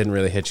 or it didn't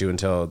really hit you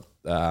until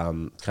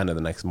kind of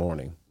the next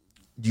morning?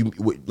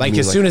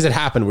 Soon as it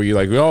happened, were you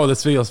like, oh,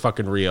 this feels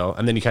fucking real?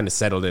 And then you kind of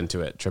settled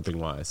into it, tripping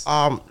wise.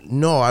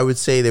 No, I would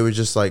say they were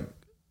just like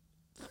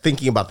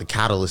thinking about the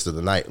catalyst of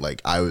the night.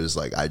 Like I was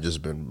like, I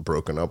just been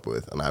broken up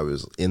with, and I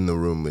was in the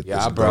room with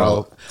this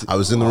girl. I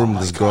was in the room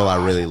with this girl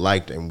I really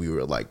liked, and we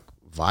were like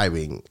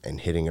vibing and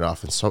hitting it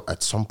off. And so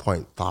at some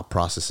point, thought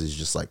processes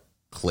just like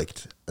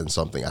clicked, and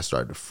something I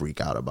started to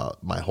freak out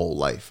about my whole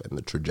life and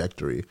the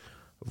trajectory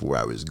of where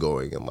I was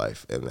going in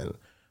life. And then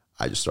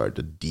I just started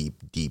to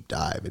deep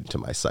dive into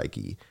my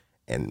psyche.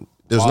 And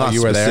there's not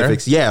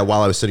specifics. Yeah,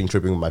 while I was sitting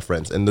tripping with my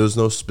friends, and there's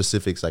no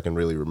specifics I can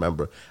really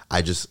remember.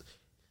 I just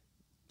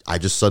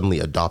suddenly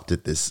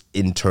adopted this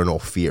internal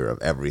fear of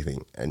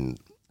everything. And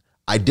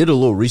I did a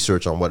little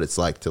research on what it's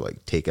like to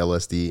like take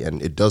LSD,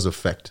 and it does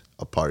affect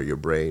a part of your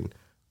brain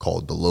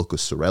called the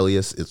locus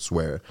coeruleus. It's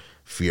where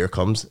fear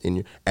comes in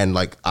you. And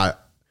like I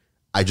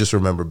just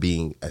remember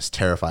being as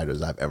terrified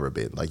as I've ever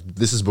been. Like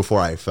this is before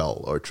I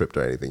fell or tripped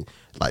or anything.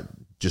 Like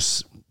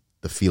just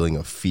the feeling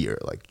of fear,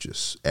 like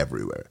just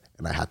everywhere.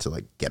 And I had to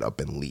like get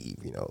up and leave,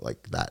 you know,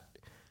 like that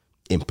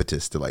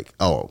impetus to like,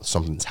 oh,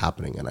 something's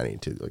happening and I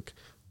need to like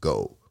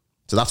go.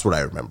 So that's what I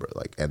remember.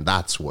 Like, and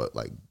that's what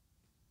like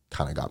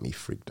kind of got me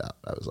freaked out.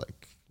 I was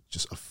like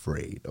just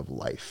afraid of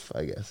life,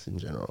 I guess, in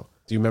general.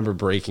 Do you remember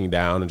breaking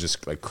down and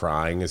just like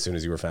crying as soon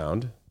as you were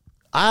found?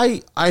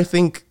 I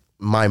think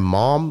my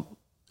mom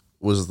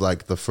was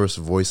like the first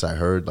voice I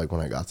heard like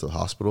when I got to the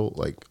hospital.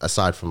 Like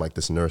aside from like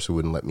this nurse who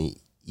wouldn't let me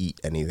eat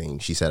anything,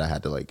 she said I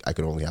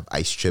could only have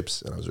ice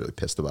chips, and I was really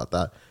pissed about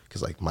that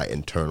because like my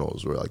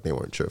internals were like, they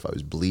weren't sure if I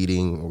was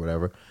bleeding or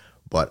whatever.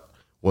 But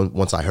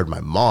once I heard my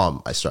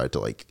mom, I started to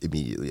like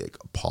immediately like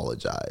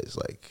apologize,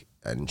 like,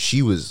 and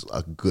she was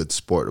a good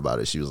sport about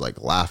it. She was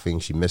like laughing.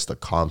 She missed a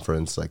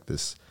conference, like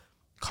this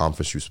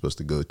conference she was supposed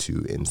to go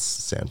to in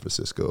San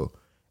Francisco,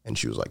 and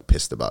she was like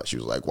pissed about it. She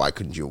was like, why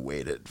couldn't you have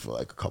waited for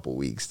like a couple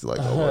weeks to like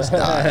almost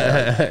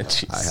die?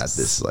 Like, I had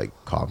this like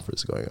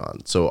conference going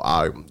on. So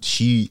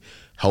she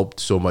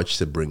helped so much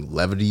to bring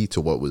levity to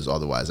what was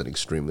otherwise an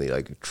extremely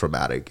like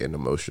traumatic and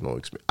emotional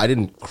experience. I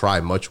didn't cry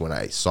much when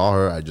I saw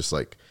her. I just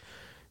like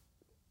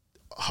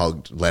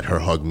let her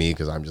hug me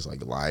because I'm just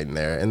like lying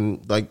there,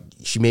 and like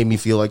she made me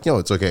feel like,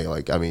 it's okay.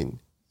 Like, I mean,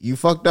 you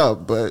fucked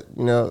up, but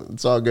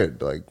it's all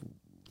good. Like,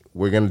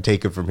 we're gonna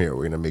take it from here.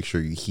 We're gonna make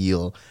sure you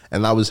heal,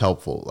 and that was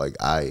helpful. Like,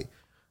 I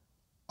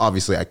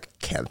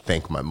can't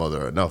thank my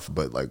mother enough,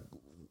 but like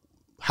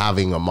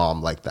having a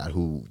mom like that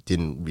who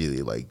didn't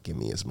really like give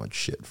me as much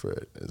shit for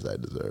it as I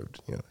deserved.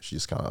 She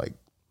just kind of like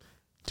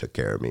took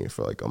care of me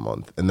for like a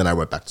month, and then I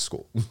went back to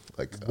school.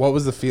 Like, what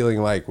was the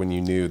feeling like when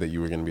you knew that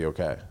you were gonna be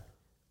okay?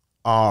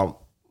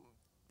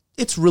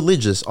 It's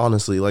religious,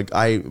 honestly. Like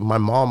my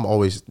mom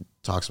always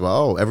talks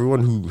about,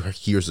 everyone who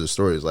hears this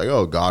story is like,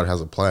 oh, God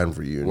has a plan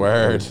for you.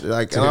 Word.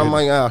 And I'm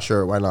like,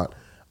 sure, why not?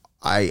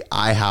 I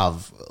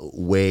have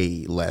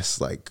way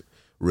less like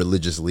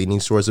religious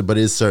leanings towards it, but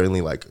it's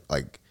certainly like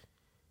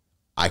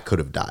I could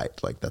have died.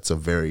 Like that's a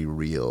very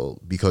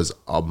real, because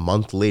a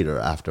month later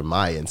after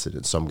my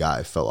incident, some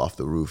guy fell off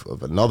the roof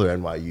of another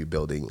NYU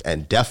building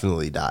and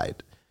definitely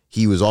died.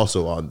 He was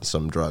also on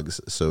some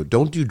drugs. So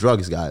don't do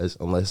drugs, guys,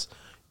 unless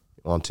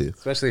you want to.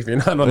 Especially if you're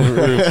not on the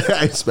roof.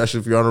 Especially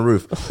if you're on a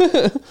roof.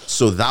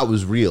 So that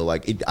was real.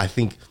 Like, I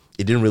think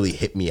it didn't really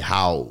hit me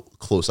how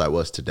close I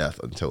was to death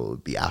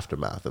until the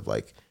aftermath of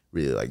like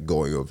really like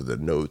going over the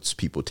notes,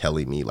 people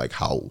telling me like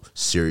how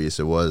serious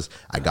it was.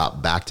 I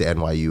got back to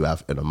NYU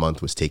after a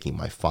month, was taking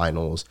my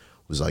finals,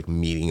 was like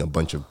meeting a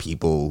bunch of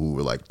people who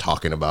were like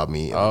talking about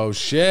me. Oh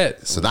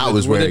shit. So that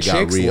was where it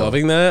got real.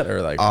 Loving that,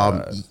 or like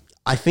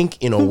I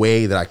think in a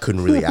way that I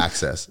couldn't really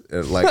access.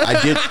 Like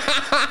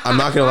I'm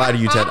not gonna lie to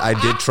you, Ted. I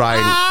did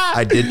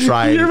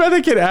try. You remember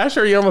the kid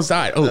Asher? He almost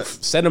died. Oh,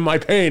 send him my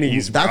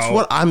panties. That's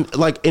what I'm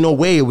like. In a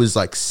way, it was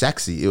like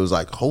sexy. It was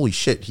like, holy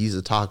shit, he's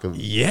a talk of.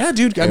 Yeah,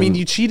 dude. I mean,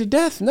 you cheated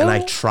death. No, and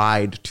I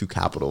tried to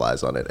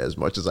capitalize on it as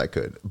much as I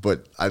could,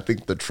 but I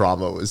think the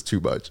trauma was too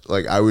much.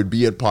 Like I would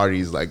be at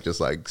parties, like just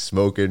like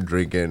smoking,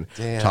 drinking,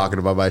 talking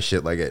about my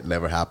shit like it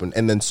never happened,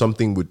 and then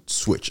something would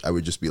switch. I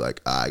would just be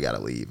like, I gotta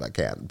leave. I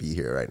can't be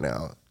here right now.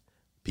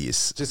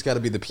 Peace. Just got to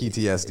be the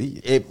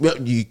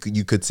PTSD.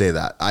 You could say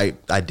that.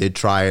 I did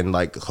try and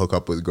like hook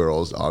up with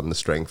girls on the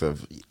strength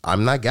of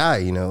I'm that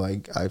guy,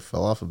 like I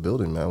fell off a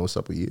building, man. What's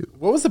up with you?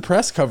 What was the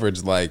press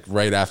coverage like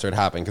right after it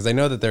happened? Because I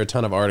know that there are a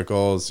ton of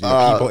articles.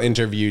 People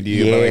interviewed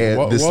you. Yeah,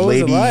 but like, this what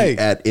lady was it like?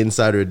 at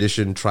Insider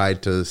Edition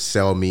tried to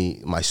sell me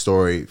my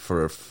story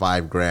for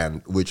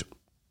 $5,000, which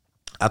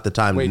at the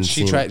time Wait,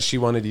 she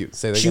wanted you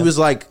say that. She was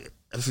like,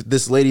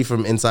 this lady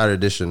from Insider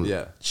Edition.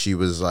 Yeah, she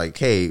was like,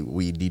 hey,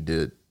 we need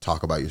to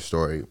talk about your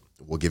story.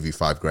 We'll give you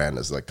 $5,000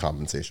 as like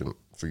compensation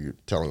for you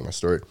telling my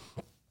story.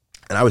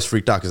 And I was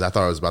freaked out because I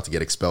thought I was about to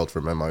get expelled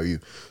from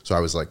NYU. So I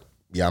was like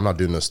yeah, I'm not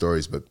doing those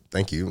stories, but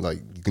thank you. Like,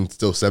 you can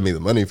still send me the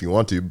money if you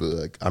want to, but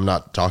like, I'm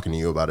not talking to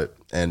you about it.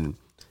 And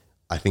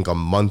I think a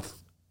month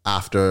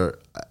after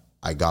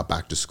I got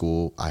back to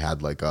school, I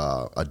had like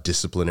a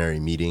disciplinary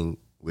meeting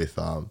with,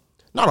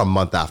 not a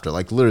month after,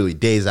 like literally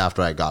days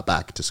after I got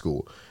back to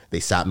school. They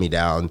sat me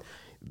down.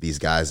 These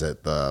guys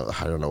at the,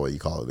 I don't know what you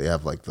call it. They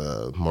have like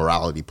the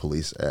morality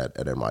police at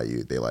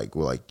NYU. They like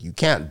were like, you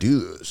can't do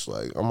this.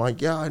 Like, I'm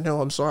like, yeah, I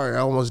know. I'm sorry. I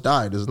almost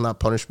died. Isn't that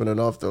punishment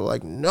enough? They're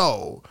like,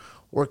 no,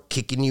 we're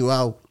kicking you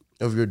out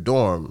of your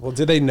dorm. Well,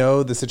 did they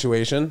know the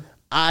situation?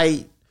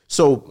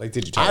 Like,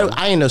 did you tell them?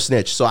 I ain't no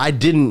snitch. So I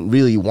didn't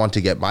really want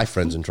to get my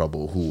friends in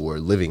trouble who were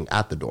living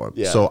at the dorm.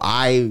 Yeah. So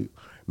I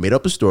made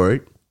up a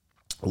story,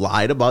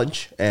 lied a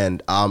bunch,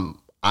 and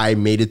I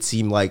made it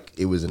seem like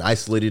it was an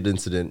isolated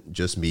incident,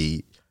 just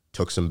me.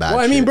 Took some bad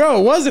Well, I shit. mean,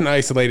 bro, it was an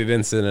isolated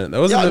incident. That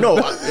wasn't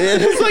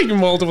it's like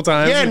multiple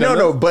times. Yeah,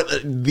 no, but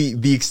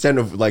the extent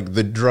of like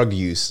the drug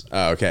use.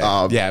 Oh, okay.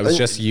 Yeah, it was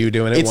just you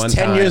doing it it's one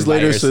 10 time years by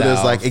later, so there's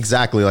yourself. like,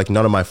 exactly, like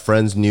none of my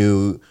friends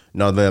knew,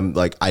 none of them,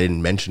 like I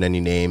didn't mention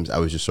any names. I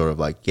was just sort of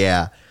like,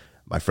 yeah,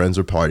 my friends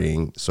were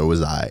partying, so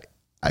was I.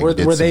 Were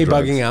did some they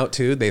drugs. bugging out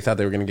too? They thought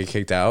they were going to get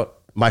kicked out?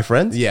 My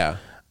friends? Yeah.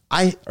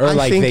 I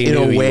like think they in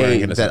knew a you weren't way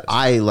gonna that snitch.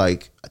 I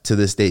like to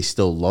this day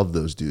still love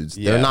those dudes.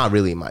 Yeah. They're not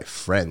really my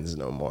friends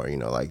no more, you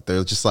know, like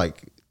they're just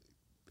like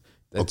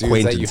The dudes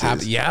acquaintances. that you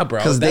have, yeah, bro.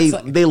 Because That's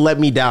they let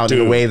me down in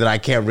a Dude. way that I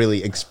can't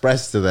really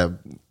express to them.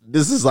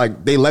 This is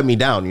like, they let me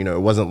down, you know,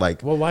 it wasn't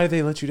like, well, why did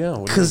they let you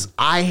down? What do you because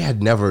I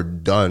had never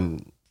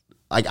done,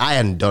 like I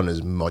hadn't done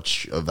as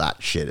much of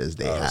that shit as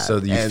they had. So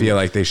you And feel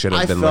like they should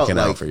have I been felt looking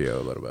like, out for you a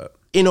little bit.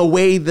 in a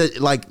way that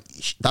like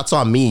that's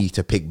on me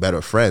to pick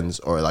better friends,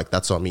 or like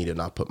that's on me to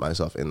not put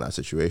myself in that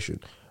situation.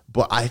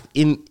 But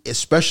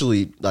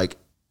especially like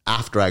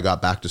after I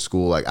got back to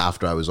school, like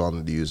after I was on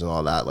the news and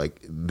all that, like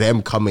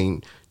them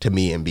coming to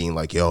me and being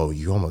like, yo,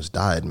 you almost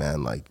died,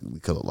 man, like we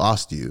could have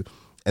lost you.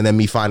 And then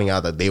me finding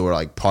out that they were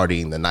like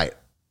partying the night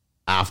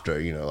after,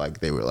 you know, like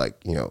they were like,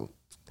 you know,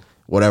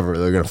 whatever,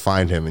 they're gonna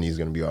find him and he's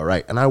gonna be all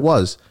right. And I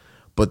was,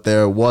 but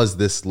there was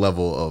this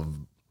level of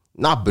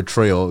not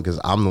betrayal, because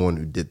I'm the one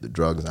who did the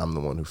drugs, I'm the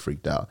one who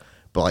freaked out,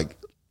 but like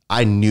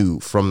I knew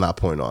from that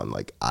point on,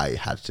 like I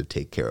had to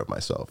take care of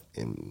myself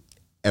in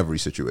every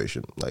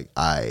situation. Like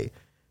I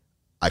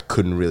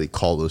couldn't really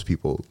call those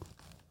people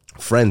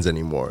friends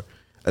anymore,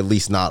 at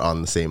least not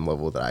on the same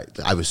level that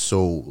I was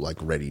so like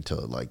ready to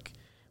like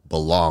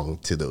belong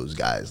to those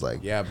guys. Like,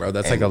 Yeah, bro.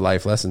 That's like a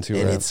life lesson too,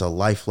 and man. it's a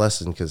life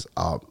lesson because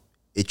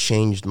it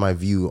changed my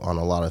view on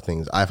a lot of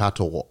things. I've had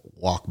to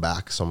walk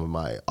back some of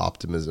my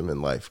optimism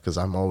in life because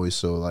I'm always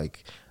so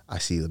like, I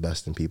see the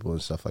best in people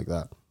and stuff like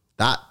that.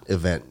 That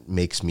event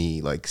makes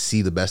me like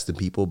see the best in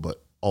people,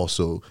 but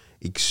also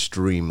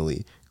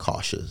extremely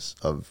cautious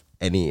of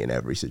any and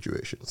every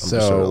situation. I'm So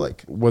just sort of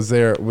like, was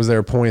there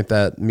a point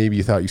that maybe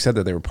you thought, you said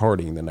that they were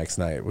partying the next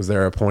night. Was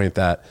there a point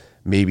that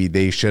maybe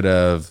they should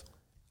have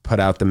put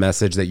out the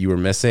message that you were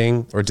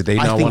missing, or did they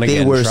I not think want to they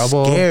get were in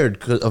trouble?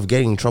 scared of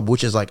getting in trouble,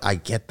 which is like, I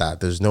get that.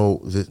 There's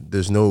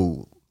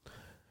no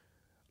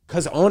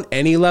Because on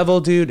any level,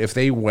 dude, if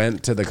they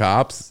went to the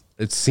cops,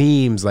 it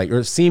seems like,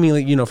 or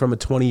seemingly, you know, from a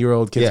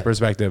 20-year-old kid's Yeah.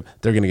 perspective,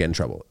 they're going to get in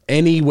trouble.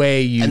 Any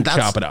way you and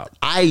that's- chop it up.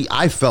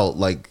 I felt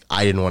like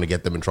I didn't want to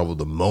get them in trouble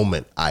the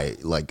moment I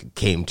like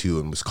came to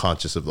and was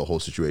conscious of the whole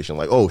situation.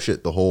 Like, oh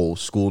shit, the whole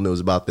school knows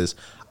about this.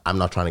 I'm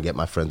not trying to get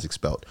my friends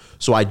expelled.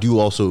 So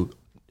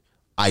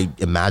I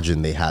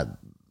imagine they had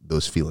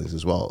those feelings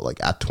as well. Like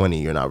at 20,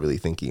 you're not really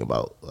thinking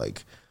about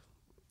like,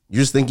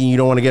 you're just thinking you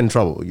don't want to get in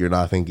trouble. You're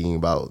not thinking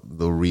about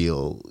the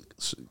real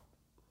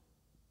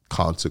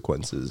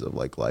consequences of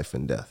like life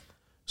and death.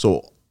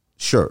 So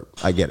sure,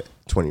 I get it,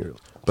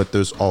 20-year-old. But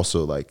there's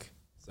also like,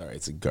 Sorry,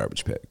 it's a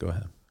garbage pit. Go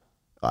ahead.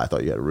 I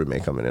thought you had a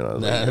roommate coming in. I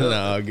was like,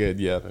 No, good.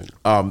 Yeah.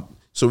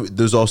 so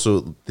there's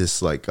also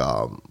this like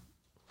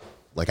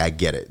I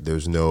get it.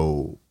 There's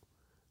no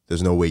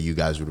way you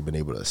guys would have been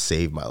able to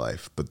save my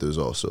life, but there's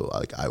also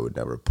like, I would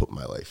never put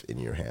my life in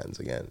your hands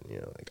again. You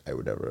know, like I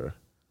would never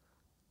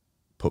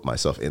put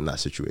myself in that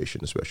situation,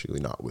 especially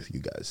not with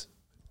you guys.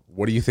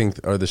 What do you think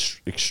are the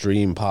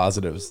extreme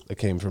positives that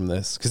came from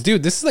this? Because,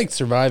 dude, this is like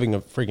surviving a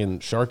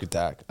freaking shark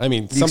attack. I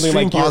mean, The something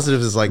extreme like your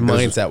positives is like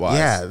mindset wise.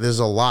 Yeah, there's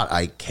a lot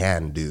I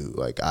can do.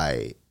 Like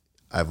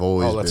I've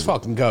always Oh, let's been,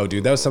 fucking go,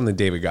 dude. That was something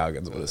David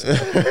Goggins would have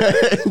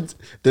said.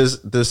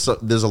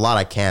 there's a lot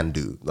I can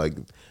do. Like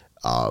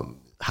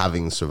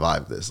having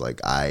survived this, like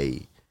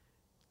I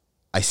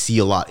see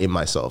a lot in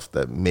myself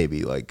that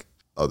maybe like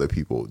other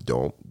people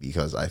don't,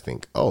 because I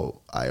think,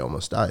 oh, I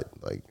almost died,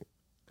 like,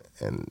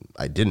 and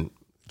I didn't,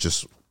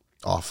 just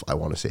off, I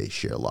want to say,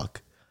 sheer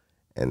luck.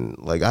 And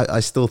like I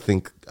still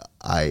think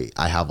I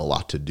have a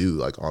lot to do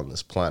like on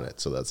this planet,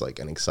 so that's like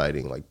an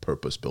exciting like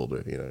purpose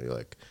builder. You know, you're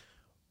like,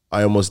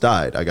 I almost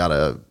died, I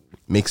gotta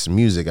make some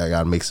music, I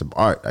gotta make some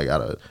art, I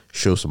gotta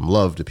show some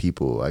love to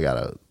people, I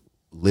gotta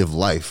live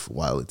life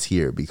while it's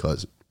here,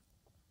 because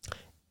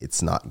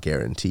it's not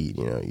guaranteed.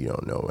 You know, you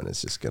don't know when you're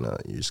just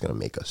gonna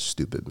make a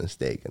stupid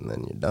mistake and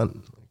then you're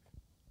done.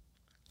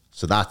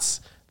 So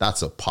that's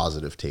that's a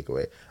positive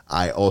takeaway.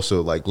 I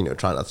also like, you know,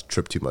 try not to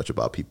trip too much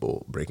about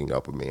people breaking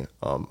up with me.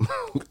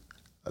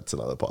 That's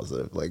another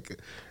positive. Like,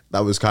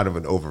 that was kind of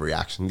an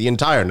overreaction. The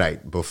entire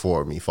night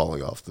before me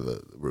falling off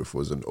the roof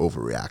was an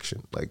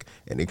overreaction, like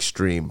an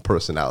extreme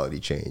personality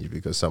change,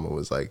 because someone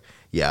was like,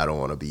 yeah, I don't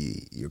want to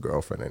be your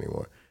girlfriend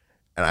anymore.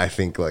 And I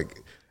think, like,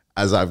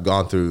 as I've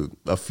gone through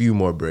a few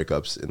more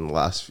breakups in the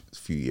last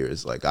few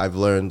years, like, I've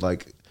learned,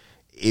 like,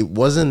 it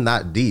wasn't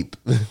that deep.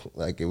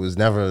 Like, it was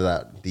never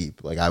that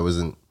deep. Like, I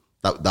wasn't,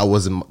 that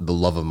wasn't the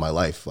love of my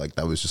life. Like,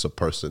 that was just a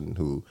person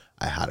who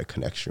I had a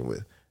connection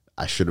with.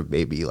 I should have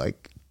maybe,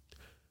 like,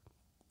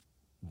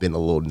 been a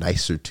little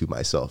nicer to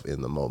myself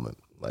in the moment.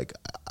 Like,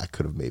 I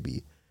could have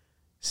maybe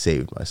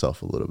saved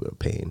myself a little bit of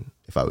pain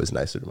if I was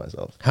nicer to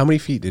myself. How many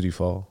feet did you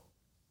fall?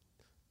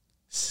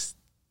 30.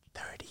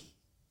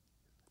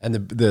 And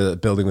the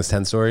building was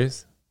 10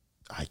 stories?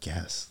 I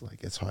guess.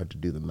 Like, it's hard to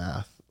do the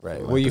math.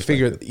 Right. Well, you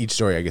figure each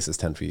story, I guess, is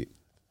 10 feet.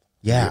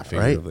 Yeah,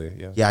 right?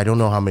 Yeah, I don't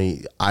know how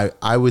many.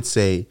 I would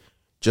say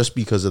just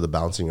because of the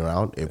bouncing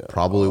around, it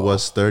probably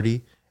was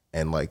 30,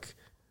 and, like,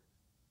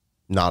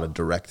 not a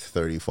direct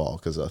 30 fall,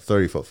 because a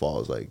 30-foot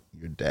fall is like,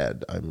 you're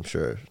dead, I'm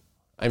sure.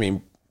 I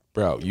mean,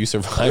 bro, you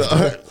survived.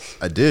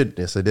 I did.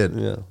 Yes, I did.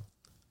 Yeah.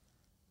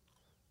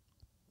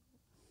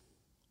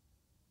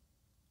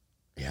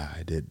 Yeah,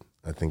 I did.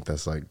 I think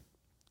that's like,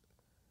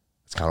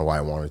 it's kind of why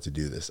I wanted to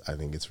do this. I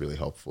think it's really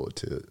helpful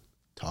to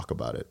talk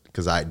about it,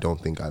 because I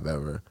don't think I've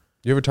ever.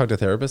 You ever talk to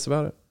therapists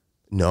about it?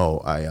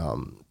 No,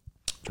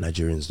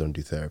 Nigerians don't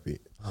do therapy.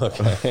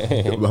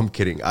 Okay. I'm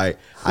kidding. I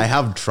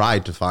have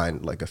tried to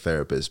find, like, a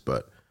therapist,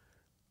 but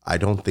I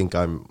don't think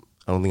I'm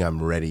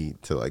ready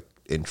to, like,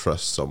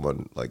 entrust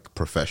someone, like,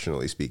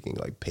 professionally speaking,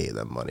 like, pay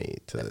them money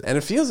to. And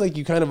it feels like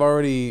you kind of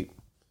already.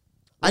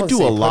 I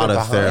do a lot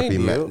of therapy,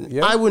 man.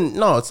 Yeah. I wouldn't.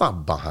 No, it's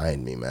not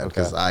behind me, man.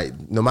 Because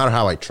no matter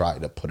how I try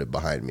to put it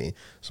behind me,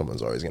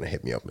 someone's always gonna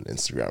hit me up on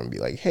Instagram and be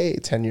like, "Hey,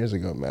 10 years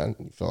ago, man,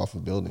 you fell off a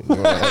building. You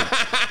wanna, like,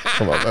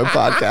 come on my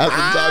podcast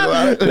and talk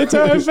about it?" That's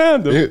how I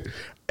found them.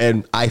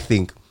 And I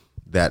think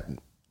that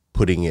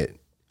putting it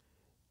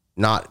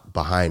not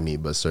behind me,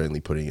 but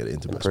certainly putting it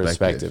into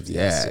perspective,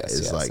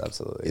 is like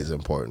absolutely. Is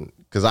important.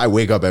 Because I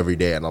wake up every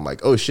day and I'm like,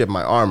 "Oh shit,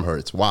 my arm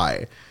hurts.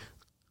 Why?"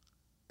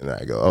 And then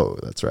I go, "Oh,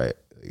 that's right.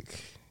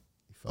 Like,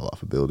 fell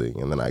off a building,"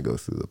 and then I go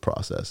through the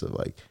process of,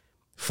 like,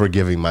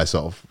 forgiving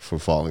myself for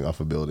falling off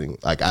a building.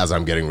 Like, as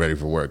I'm getting ready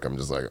for work, I'm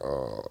just like,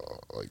 oh,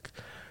 like,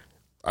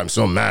 I'm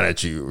so mad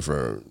at you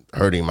for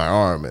hurting my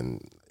arm.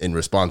 And in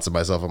response to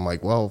myself, I'm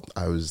like, well,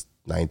 I was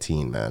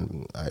 19,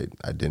 man.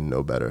 I didn't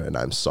know better, and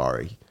I'm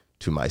sorry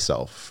to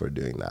myself for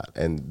doing that.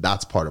 And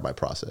that's part of my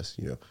process,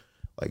 you know,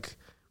 like,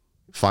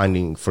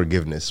 finding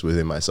forgiveness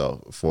within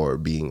myself for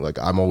being, like,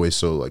 I'm always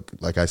so,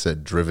 like I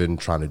said, driven,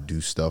 trying to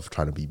do stuff,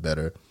 trying to be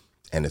better.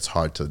 And it's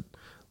hard to,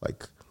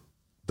 like,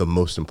 the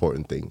most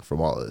important thing from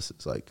all of this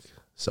is, like,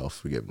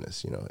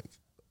 self-forgiveness, you know,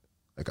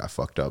 like I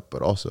fucked up,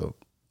 but also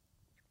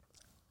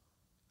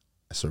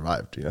I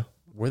survived, you know?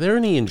 Were there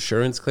any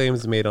insurance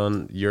claims made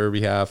on your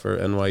behalf or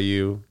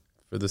NYU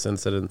for this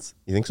incident?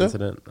 You think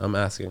so? I'm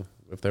asking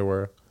if there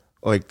were.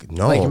 Like,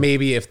 no. Like,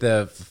 maybe if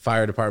the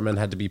fire department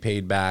had to be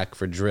paid back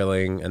for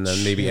drilling, and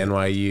then maybe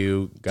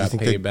NYU got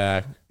paid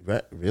back.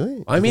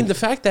 Really? I mean, the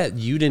fact that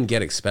you didn't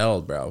get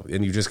expelled, bro,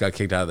 and you just got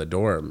kicked out of the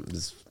dorm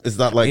is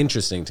not, like,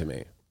 interesting to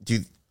me.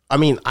 I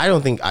mean, I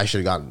don't think I should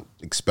have gotten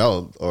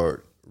expelled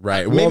or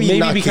right.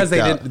 Maybe because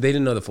they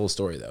didn't know the full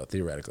story, though,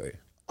 theoretically.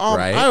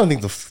 Right? I don't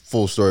think the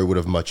full story would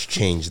have much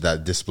changed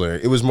that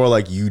disciplinary. It was more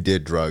like, you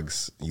did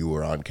drugs, you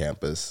were on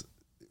campus,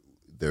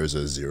 there's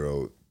a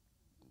zero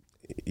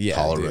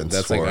tolerance. Dude,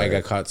 that's like, I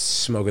got caught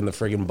smoking the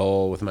friggin'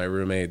 bowl with my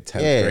roommate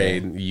 10th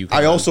grade.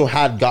 I also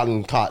had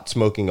gotten caught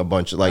smoking a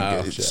bunch of,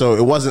 like, so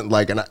it wasn't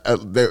like,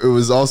 it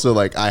was also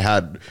like,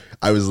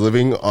 I was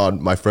living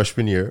on my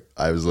freshman year,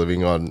 I was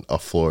living on a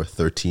floor,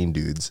 13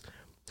 dudes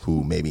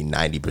who maybe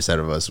 90%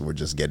 of us were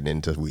just getting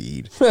into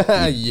weed.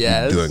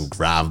 Yes. Doing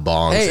grav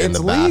bongs in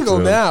the bathroom. It's legal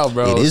now,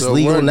 bro. It is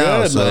legal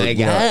now. Good, so,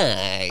 you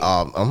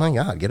know, oh my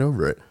God, get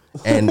over it.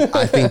 And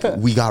I think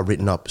we got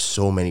written up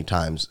so many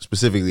times.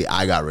 Specifically,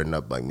 I got written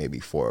up like maybe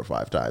 4 or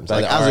 5 times.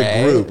 By like, as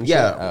a group.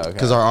 Yeah.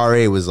 Because our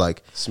RA was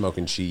like,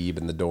 smoking cheeb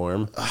in the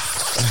dorm.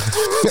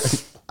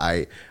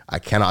 I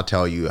cannot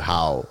tell you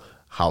how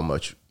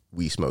much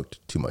we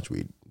smoked too much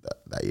weed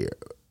that year.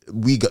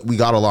 We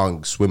got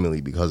along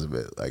swimmingly because of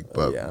it, like,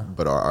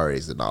 but our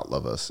RAs did not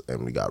love us,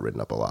 and we got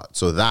written up a lot.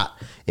 So that,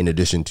 in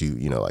addition to,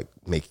 you know, like,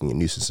 making a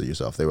nuisance of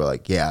yourself, they were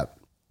like, yeah,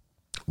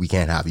 we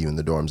can't have you in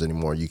the dorms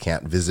anymore. You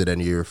can't visit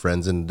any of your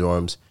friends in the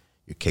dorms.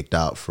 You're kicked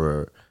out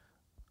for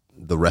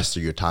the rest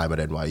of your time at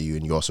NYU,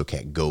 and you also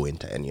can't go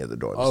into any of the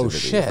dorms. Oh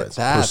shit!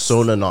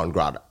 Persona non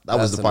grata. That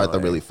was the part that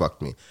really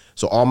fucked me.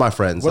 So all my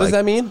friends. What does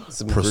that mean?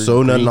 Some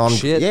persona non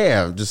shit?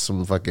 Yeah, just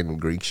some fucking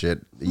Greek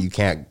shit. You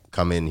can't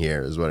come in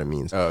here is what it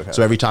means. Oh, okay.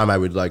 So every time I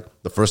would, like,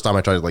 the first time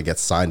I tried to, like, get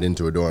signed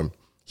into a dorm,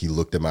 he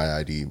looked at my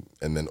ID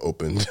and then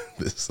opened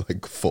this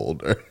like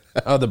folder.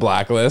 Oh, the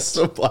blacklist.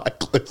 The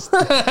blacklist.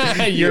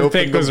 Your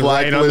pic was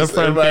right on the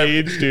front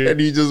page, dude. And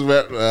he just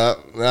went,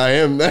 I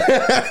am.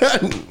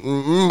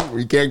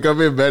 You can't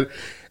come in, man.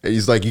 And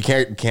he's like, you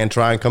can't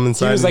try and come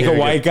inside. He was like a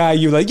white guy.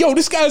 You were like, yo,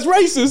 this guy's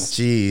racist.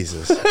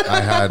 Jesus.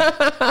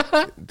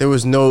 There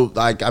was no,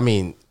 like, I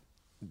mean,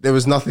 there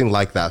was nothing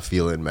like that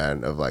feeling,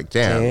 man, of like,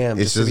 damn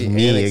it's just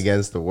me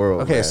against the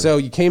world. Okay, man. So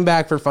you came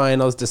back for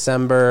finals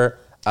December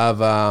of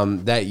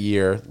that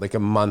year, like a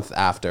month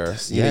after.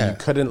 You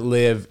couldn't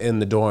live in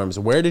the dorms.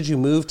 Where did you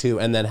move to?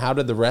 And then how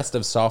did the rest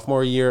of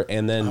sophomore year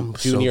and then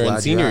junior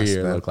and senior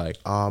year look like?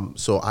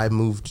 So I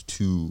moved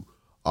to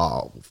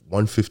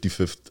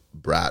 155th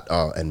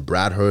and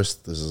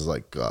Bradhurst. This is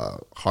like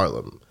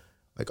Harlem,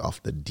 like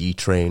off the D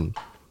train.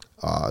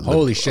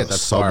 Holy shit,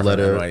 that's far from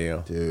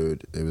NYU.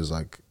 Dude, it was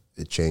like,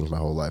 it changed my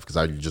whole life because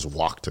I just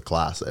walk to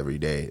class every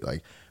day.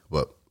 Like,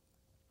 but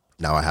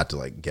now I had to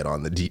like get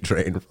on the D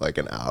train for like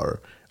an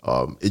hour.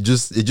 It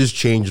just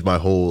changed my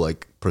whole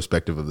like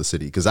perspective of the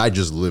city because I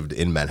just lived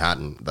in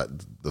Manhattan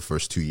the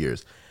first 2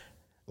 years,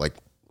 like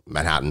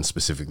Manhattan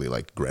specifically,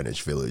 like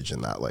Greenwich Village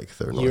and that like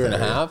third year and a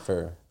half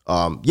or.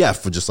 Yeah,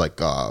 for just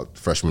like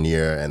freshman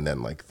year and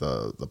then like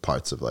the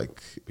parts of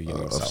like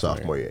of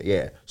sophomore year.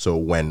 Yeah. So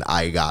when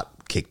I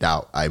got kicked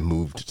out, I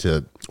moved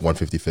to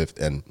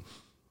 155th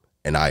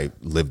and I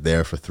lived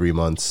there for 3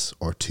 months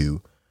or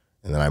 2,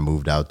 and then I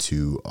moved out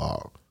to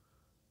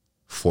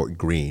Fort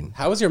Greene.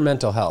 How was your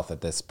mental health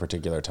at this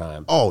particular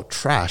time? Oh,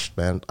 trashed,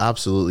 man.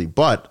 Absolutely.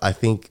 But I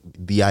think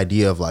the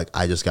idea of like,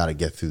 I just got to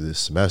get through this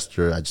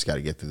semester, I just got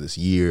to get through this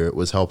year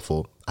was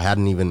helpful. I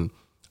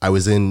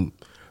was in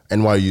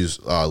NYU's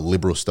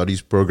liberal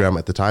studies program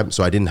at the time,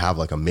 so I didn't have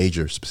like a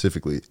major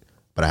specifically,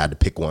 but I had to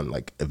pick one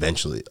like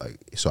eventually.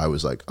 So I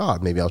was like, oh,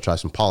 maybe I'll try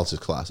some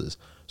politics classes.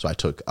 So I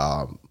took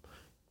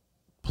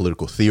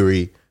political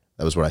theory.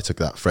 That was what I took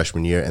that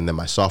freshman year. And then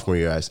my sophomore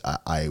year,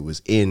 I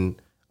was in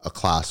a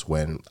class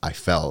when I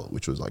fell,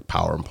 which was like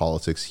power and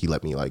politics. He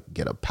let me like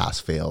get a pass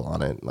fail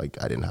on it. Like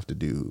I didn't have to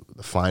do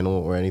the final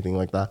or anything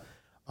like that.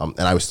 And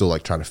I was still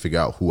like trying to figure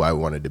out who I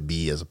wanted to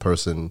be as a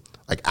person,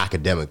 like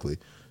academically.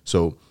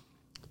 So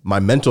my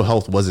mental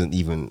health wasn't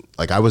even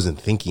like, I wasn't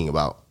thinking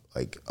about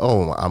like,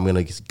 oh, I'm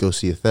going to go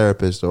see a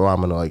therapist or I'm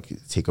going to like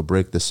take a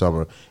break this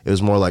summer. It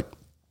was more like,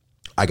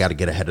 I got to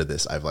get ahead of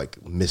this. I've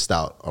like missed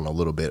out on a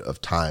little bit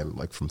of time,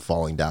 like from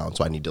falling down.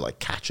 So I need to like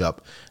catch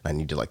up. And I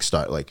need to like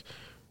start like,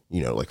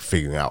 you know, like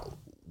figuring out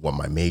what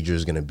my major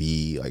is going to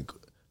be, like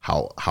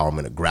how I'm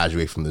going to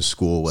graduate from this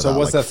school. So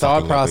what's the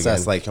thought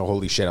process? Like,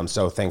 holy shit, I'm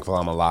so thankful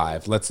I'm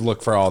alive. Let's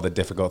look for all the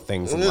difficult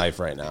things in life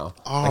right now.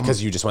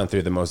 Because you just went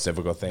through the most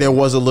difficult thing. There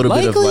was a little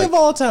bit of like, of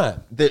all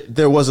time.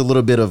 There was a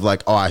little bit of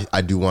like, oh,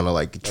 I do want to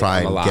like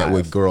try and get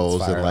with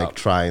girls and like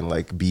try and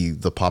like be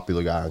the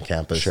popular guy on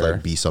campus,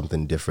 like be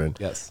something different.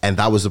 Yes. And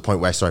that was the point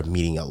where I started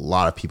meeting a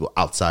lot of people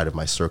outside of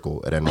my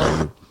circle at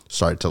NYU.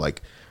 Started to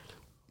like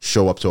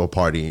show up to a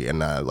party and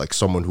like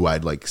someone who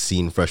I'd like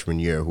seen freshman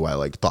year who I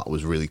like thought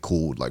was really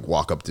cool would like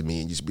walk up to me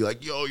and just be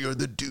like, yo, you're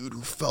the dude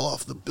who fell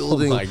off the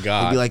building. Oh my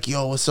God. I'd be like,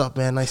 yo, what's up,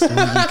 man? Nice to meet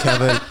you,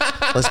 Kevin.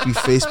 Let's be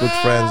Facebook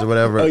friends or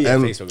whatever. Oh, yeah,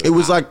 and Facebook.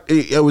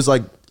 it was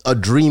like a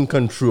dream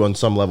come true on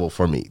some level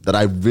for me that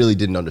I really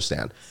didn't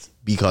understand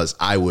because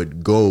I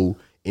would go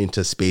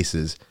into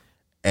spaces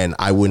and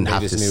I wouldn't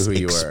have to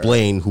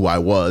explain who I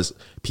was.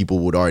 People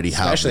would already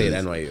have, especially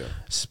at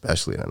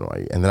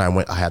NYU. And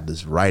then I had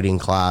this writing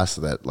class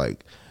that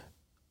like,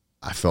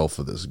 I fell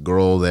for this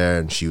girl there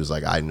and she was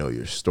like, I know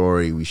your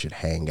story. We should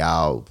hang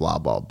out, blah,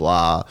 blah,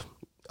 blah.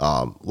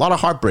 A lot of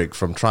heartbreak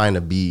from trying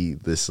to be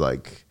this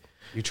like,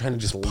 you're trying to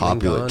just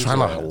popular, trying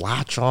to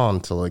latch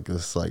on to like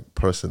this like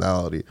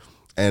personality.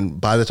 And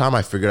by the time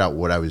I figured out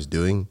what I was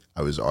doing,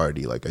 I was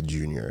already like a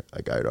junior.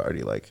 Like I'd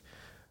already like,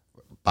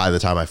 by the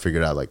time I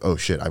figured out like, oh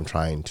shit, I'm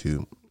trying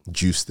to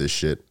juice this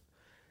shit.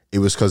 It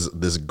was because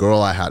this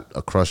girl I had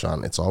a crush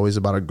on. It's always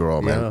about a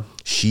girl, man. Yeah.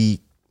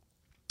 She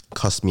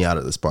cussed me out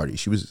at this party.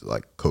 She was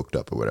like coked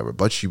up or whatever,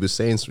 but she was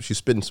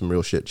spitting some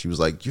real shit. She was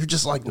like, you're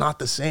just like not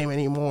the same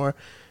anymore.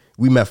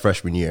 We met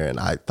freshman year and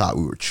I thought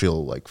we were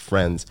chill, like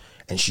friends.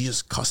 And she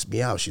just cussed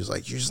me out. She was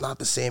like, you're just not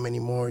the same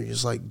anymore. You're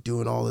just like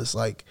doing all this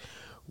like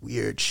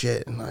weird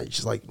shit. And I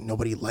just like,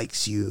 nobody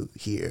likes you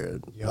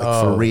here. Yo.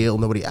 Like for real,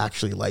 nobody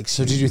actually likes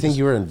you. So did you think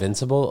you were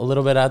invincible a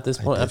little bit at this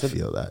point? I did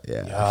feel that,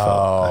 yeah.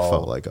 I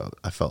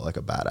felt like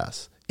a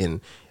badass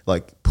in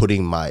like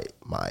putting my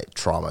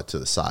trauma to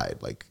the side,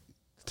 like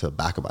to the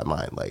back of my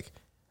mind. Like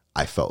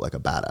I felt like a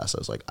badass. I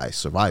was like, I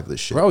survived this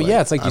shit. Bro, like,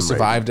 yeah, it's like you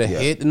survived a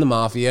hit in the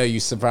mafia. You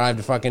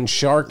survived a fucking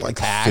shark like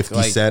attack.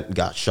 50 Cent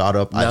got shot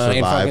up. 9 I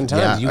survived. Fucking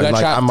times. Yeah, you got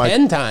shot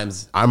 10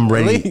 times. I'm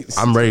ready.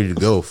 I'm ready to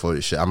go for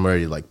this shit. I'm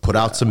ready to like put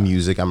out some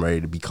music. I'm ready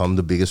to become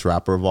the biggest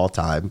rapper of all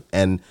time.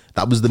 And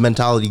that was the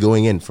mentality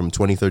going in from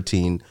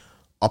 2013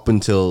 up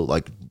until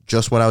like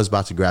just when I was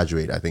about to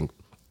graduate. I think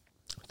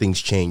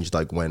things changed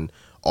like when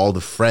all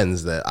the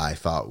friends that I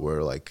thought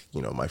were like,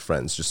 you know, my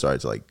friends just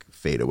started to like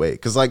fade away.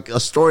 Cause like a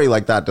story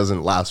like that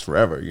doesn't last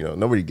forever. You know,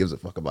 nobody gives a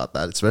fuck about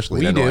that,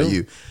 especially in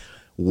NYU.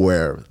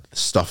 where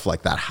stuff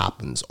like that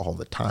happens all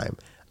the time.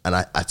 And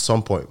at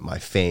some point my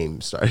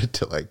fame started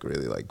to like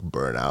really like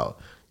burn out.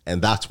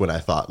 And that's when I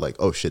thought like,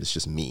 oh shit, it's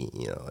just me,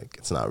 you know, like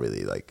it's not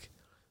really like,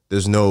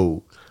 there's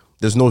no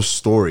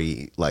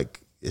story,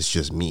 like it's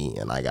just me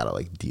and I gotta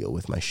like deal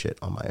with my shit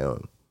on my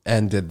own.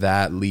 And did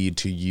that lead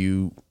to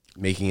you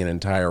making an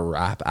entire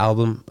rap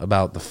album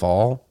about the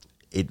fall?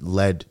 It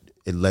led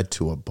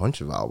to a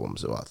bunch of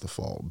albums about the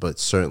fall, but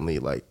certainly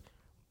like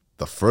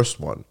the first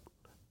one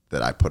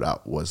that I put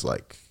out was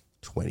like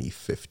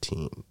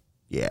 2015.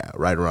 Yeah,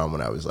 right around when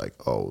I was like,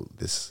 oh,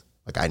 this,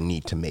 like I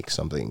need to make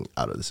something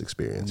out of this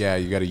experience. Yeah,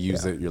 you got to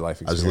use your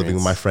life experience. I was living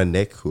with my friend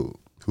Nick, who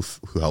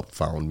helped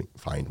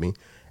find me,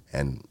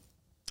 and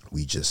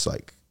we just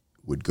like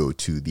would go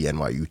to the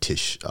NYU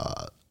Tisch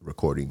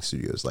recording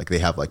studios. Like they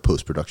have like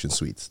post-production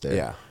suites there.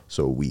 Yeah.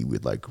 So we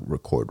would like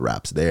record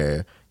raps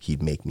there.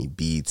 He'd make me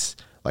beats.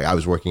 Like I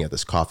was working at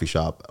this coffee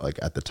shop like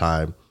at the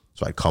time.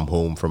 So I'd come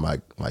home from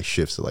my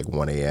shifts at like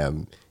 1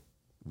 a.m.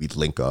 We'd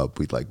link up,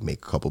 we'd like make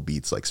a couple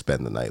beats, like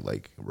spend the night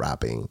like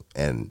rapping,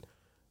 and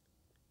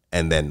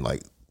then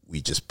like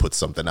we just put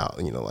something out,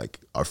 you know, like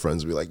our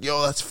friends would be like,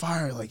 yo, that's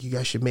fire, like you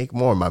guys should make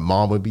more. My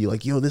mom would be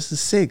like, yo, this is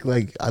sick,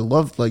 like I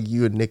love like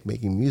you and Nick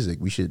making music,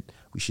 we should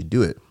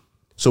do it.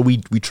 So we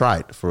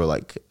tried for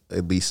like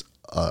at least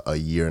a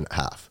year and a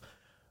half,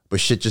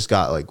 but shit just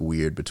got like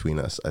weird between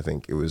us. I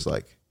think it was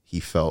like he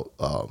felt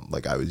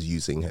like I was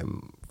using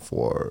him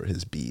for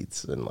his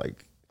beats, and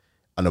like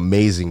an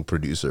amazing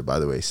producer, by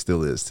the way,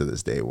 still is to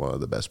this day one of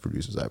the best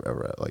producers I've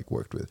ever like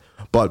worked with.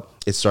 But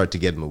it started to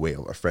get in the way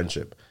of our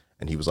friendship,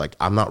 and he was like,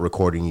 "I'm not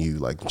recording you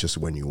like just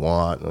when you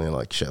want," and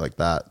like shit like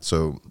that.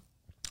 So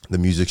the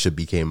music shit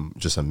became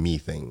just a me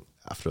thing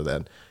after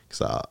then.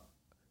 Because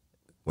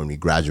when we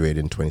graduated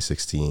in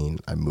 2016,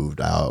 I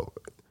moved out,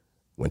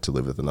 went to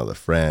live with another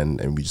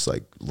friend, and we just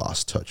like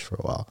lost touch for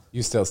a while.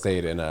 You still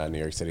stayed in New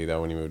York City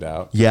though when you moved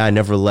out? Yeah, I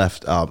never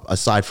left.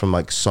 Aside from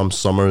like some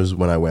summers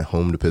when I went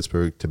home to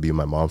Pittsburgh to be with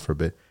my mom for a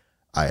bit,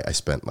 I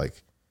spent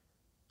like,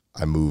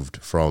 I moved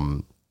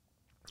from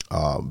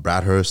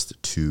Bradhurst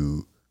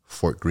to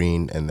Fort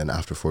Greene, and then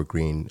after Fort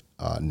Greene,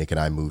 Nick and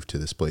I moved to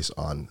this place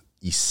on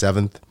East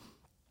 7th.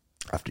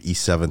 After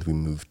East 7th, we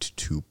moved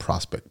to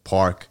Prospect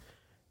Park,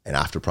 and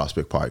after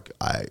Prospect Park,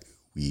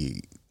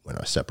 we went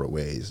our separate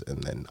ways,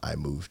 and then I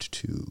moved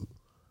to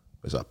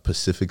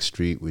Pacific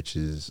Street, which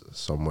is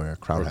somewhere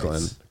Crown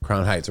Heights.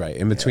 Crown Heights, right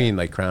in between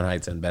like Crown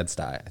Heights and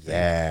Bed-Stuy. I think.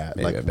 Yeah,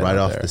 maybe like right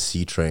off the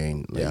C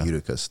train, like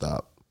Utica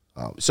stop.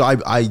 So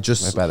I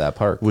just right by that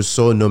park was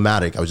so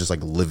nomadic. I was just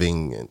like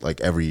living,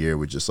 like every year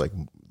would just like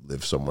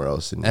live somewhere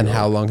else. And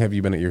how long have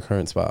you been at your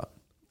current spot?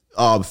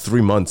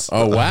 3 months.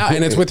 Oh wow!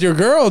 And it's with your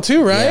girl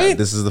too, right? Yeah,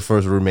 this is the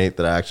first roommate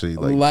that I actually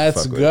like.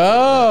 Let's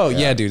go!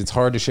 Yeah, dude, it's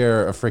hard to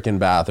share a freaking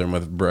bathroom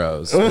with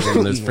bros. There's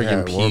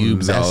freaking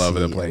pubes all over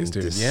the place,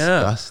 dude.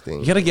 Disgusting. Yeah,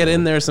 you gotta get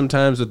in there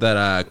sometimes with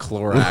that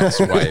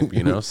Clorox wipe.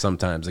 You know,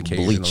 sometimes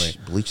occasionally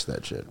bleach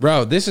that shit,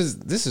 bro. This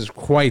is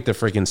quite the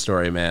freaking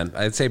story, man.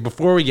 I'd say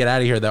before we get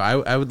out of here, though,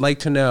 I would like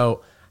to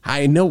know.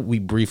 I know we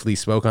briefly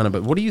spoke on it,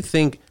 but what do you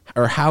think,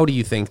 or how do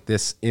you think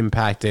this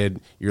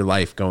impacted your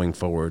life going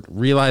forward?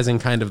 Realizing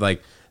kind of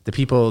like the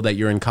people that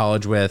you're in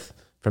college with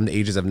from the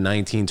ages of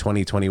 19,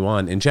 20,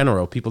 21, in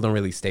general, people don't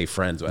really stay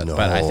friends with. No.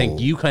 But I think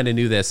you kind of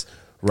knew this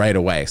right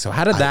away. So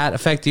how did that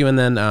affect you? And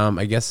then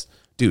I guess,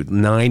 dude,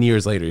 9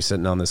 years later, you're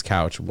sitting on this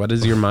couch. What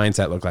does your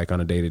mindset look like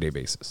on a day-to-day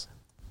basis?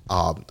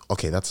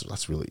 Okay,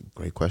 that's really a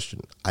great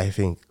question. I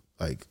think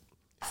like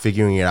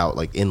figuring it out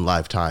like in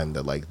lifetime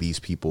that like these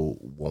people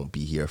won't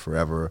be here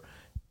forever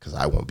because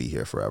I won't be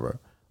here forever,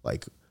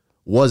 like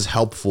was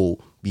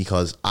helpful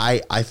because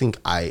I think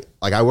I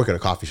work at a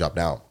coffee shop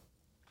now,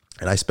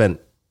 and I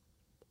spent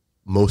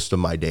most of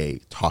my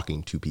day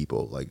talking to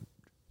people, like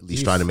at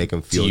least trying to make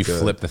them feel good. Do you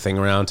flip the thing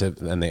around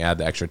and they add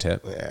the extra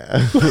tip?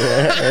 Yeah.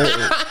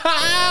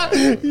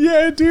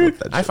 Yeah, dude.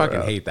 I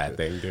fucking hate that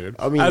thing, dude.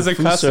 I mean, as a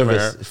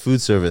customer, food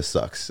service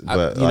sucks.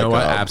 But you know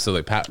what?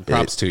 Absolutely.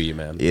 Props to you,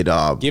 man.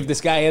 Give this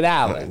guy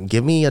 $1.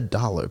 Give me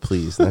 $1,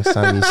 please. Next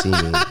time you see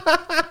me,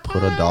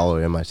 put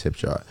 $1 in my tip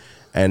jar.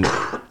 And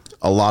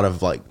a lot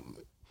of like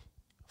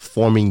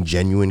forming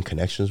genuine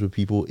connections with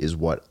people is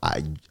what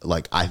I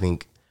like. I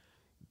think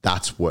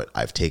that's what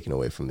I've taken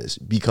away from this,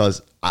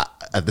 because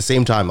at the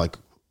same time, like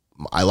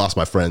I lost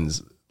my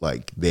friends,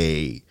 like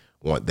they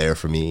weren't there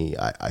for me.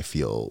 I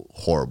feel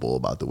horrible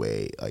about the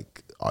way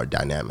like our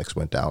dynamics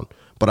went down,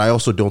 but I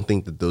also don't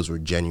think that those were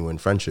genuine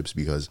friendships,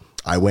 because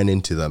I went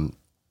into them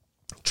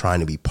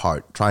trying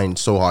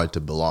so hard to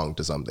belong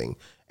to something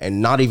and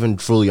not even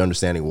fully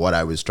understanding what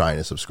I was trying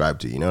to subscribe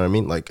to. You know what I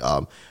mean? Like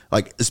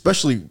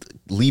especially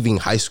leaving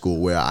high school,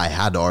 where I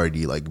had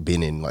already like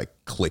been in like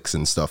cliques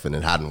and stuff and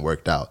it hadn't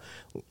worked out.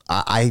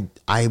 I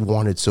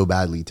wanted so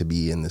badly to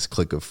be in this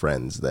clique of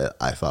friends that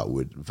I thought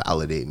would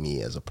validate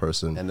me as a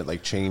person, and it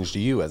like changed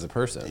you as a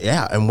person.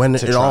 Yeah, and when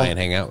to try and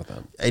hang out with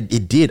them,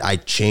 it did. I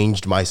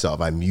changed myself.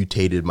 I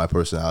mutated my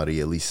personality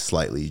at least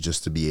slightly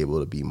just to be able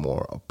to be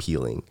more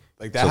appealing.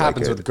 Like that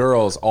happens with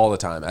girls all the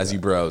time, as you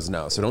bros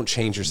know. So don't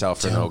change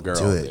yourself for no girl.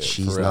 Do it. Dude,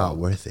 She's not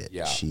worth it.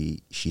 Yeah.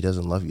 She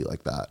doesn't love you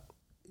like that.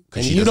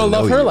 And you don't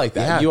love her like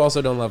that. Yeah. You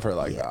also don't love her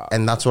like that.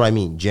 And that's what I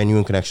mean.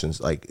 Genuine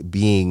connections, like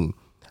being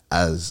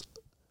as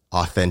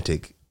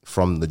authentic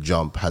from the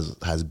jump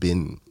has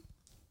been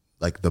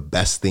like the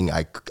best thing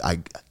I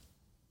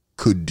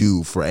could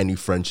do for any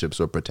friendships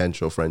or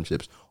potential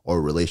friendships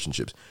or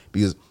relationships,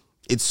 because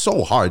it's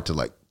so hard to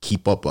like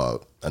keep up a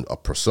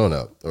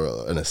persona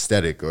or an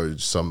aesthetic or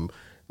some,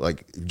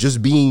 like,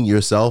 just being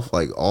yourself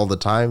like all the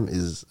time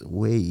is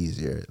way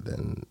easier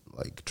than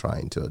like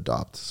trying to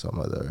adopt some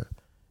other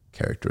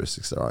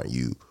characteristics that aren't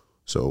you.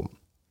 So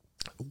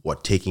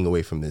what taking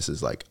away from this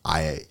is like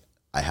I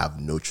have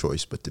no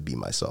choice but to be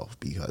myself,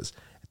 because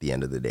at the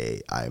end of the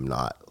day, I am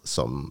not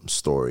some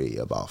story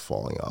about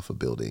falling off a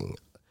building.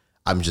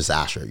 I'm just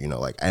Asher, you know,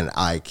 like, and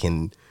I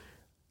can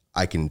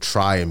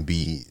try and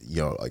be,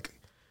 you know, like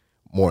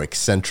more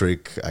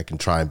eccentric. I can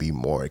try and be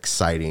more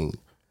exciting,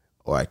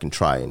 or I can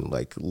try and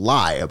like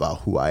lie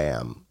about who I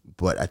am.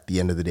 But at the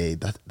end of the day,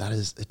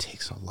 it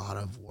takes a lot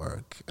of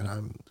work, and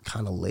I'm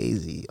kind of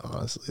lazy,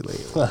 honestly.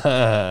 Like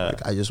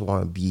I just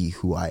want to be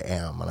who I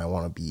am, and I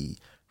want to be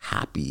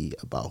happy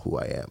about who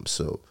I am.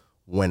 So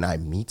when I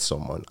meet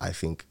someone, I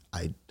think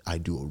I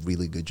do a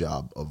really good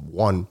job of,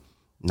 one,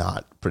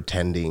 not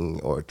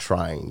pretending or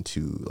trying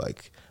to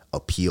like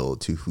appeal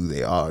to who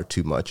they are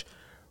too much,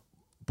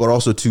 but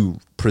also to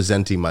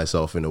presenting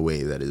myself in a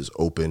way that is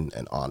open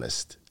and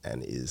honest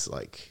and is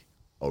like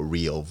a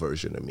real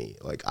version of me.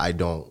 Like I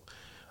don't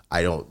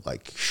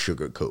like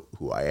sugarcoat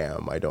who I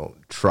am. I don't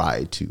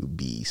try to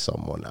be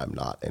someone I'm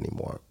not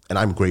anymore. And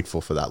I'm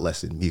grateful for that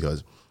lesson,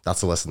 because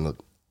that's a lesson that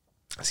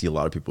I see a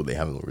lot of people, they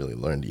haven't really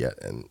learned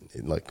yet. And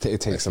it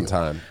takes some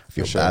time. I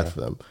feel bad for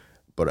them.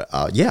 But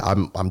yeah,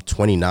 I'm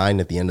 29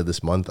 at the end of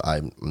this month.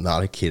 I'm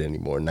not a kid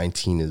anymore.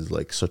 19 is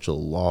like such a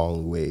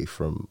long way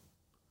from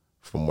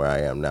where I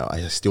am now.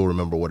 I still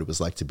remember what it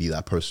was like to be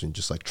that person,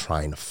 just like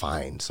trying to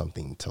find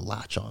something to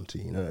latch onto,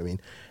 you know what I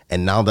mean?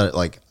 And now that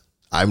like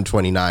I'm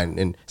 29,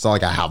 and it's not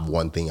like I have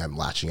one thing I'm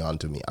latching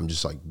onto me. I'm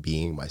just like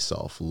being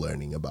myself,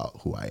 learning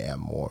about who I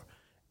am more,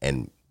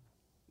 and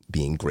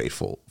being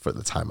grateful for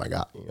the time I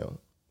got, you know?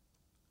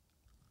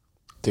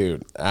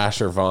 Dude,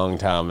 Asher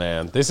Vongtao,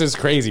 man. This is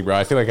crazy, bro.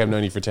 I feel like I've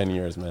known you for 10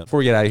 years, man. Before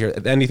we get out of here,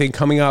 anything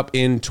coming up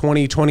in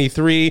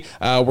 2023,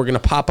 we're going to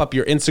pop up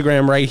your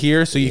Instagram right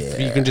here, so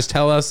you can just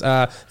tell us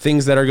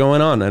things that are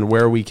going on and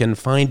where we can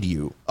find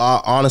you.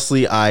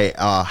 Honestly,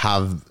 I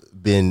have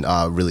been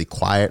really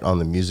quiet on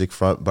the music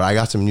front, but I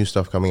got some new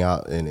stuff coming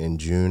out in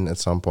June at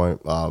some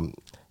point.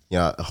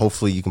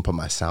 Hopefully you can put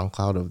my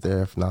SoundCloud up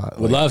there. If not,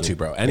 would love to,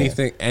 bro.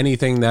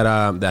 Anything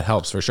that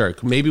helps, for sure.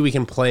 Maybe we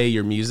can play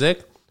your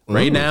music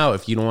right now.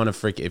 If you don't want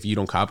to if you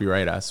don't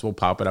copyright us, we'll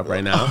pop it up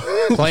right now.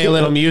 Play a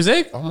little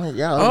music. Oh my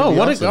god!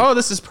 Oh,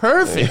 this is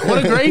perfect.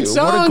 What a great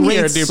song! What a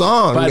great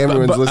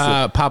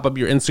song! Pop up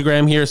your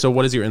Instagram here. So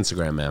what is your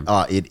Instagram, man?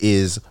 It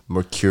is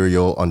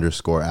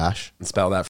Mercurial_Ash. Spell that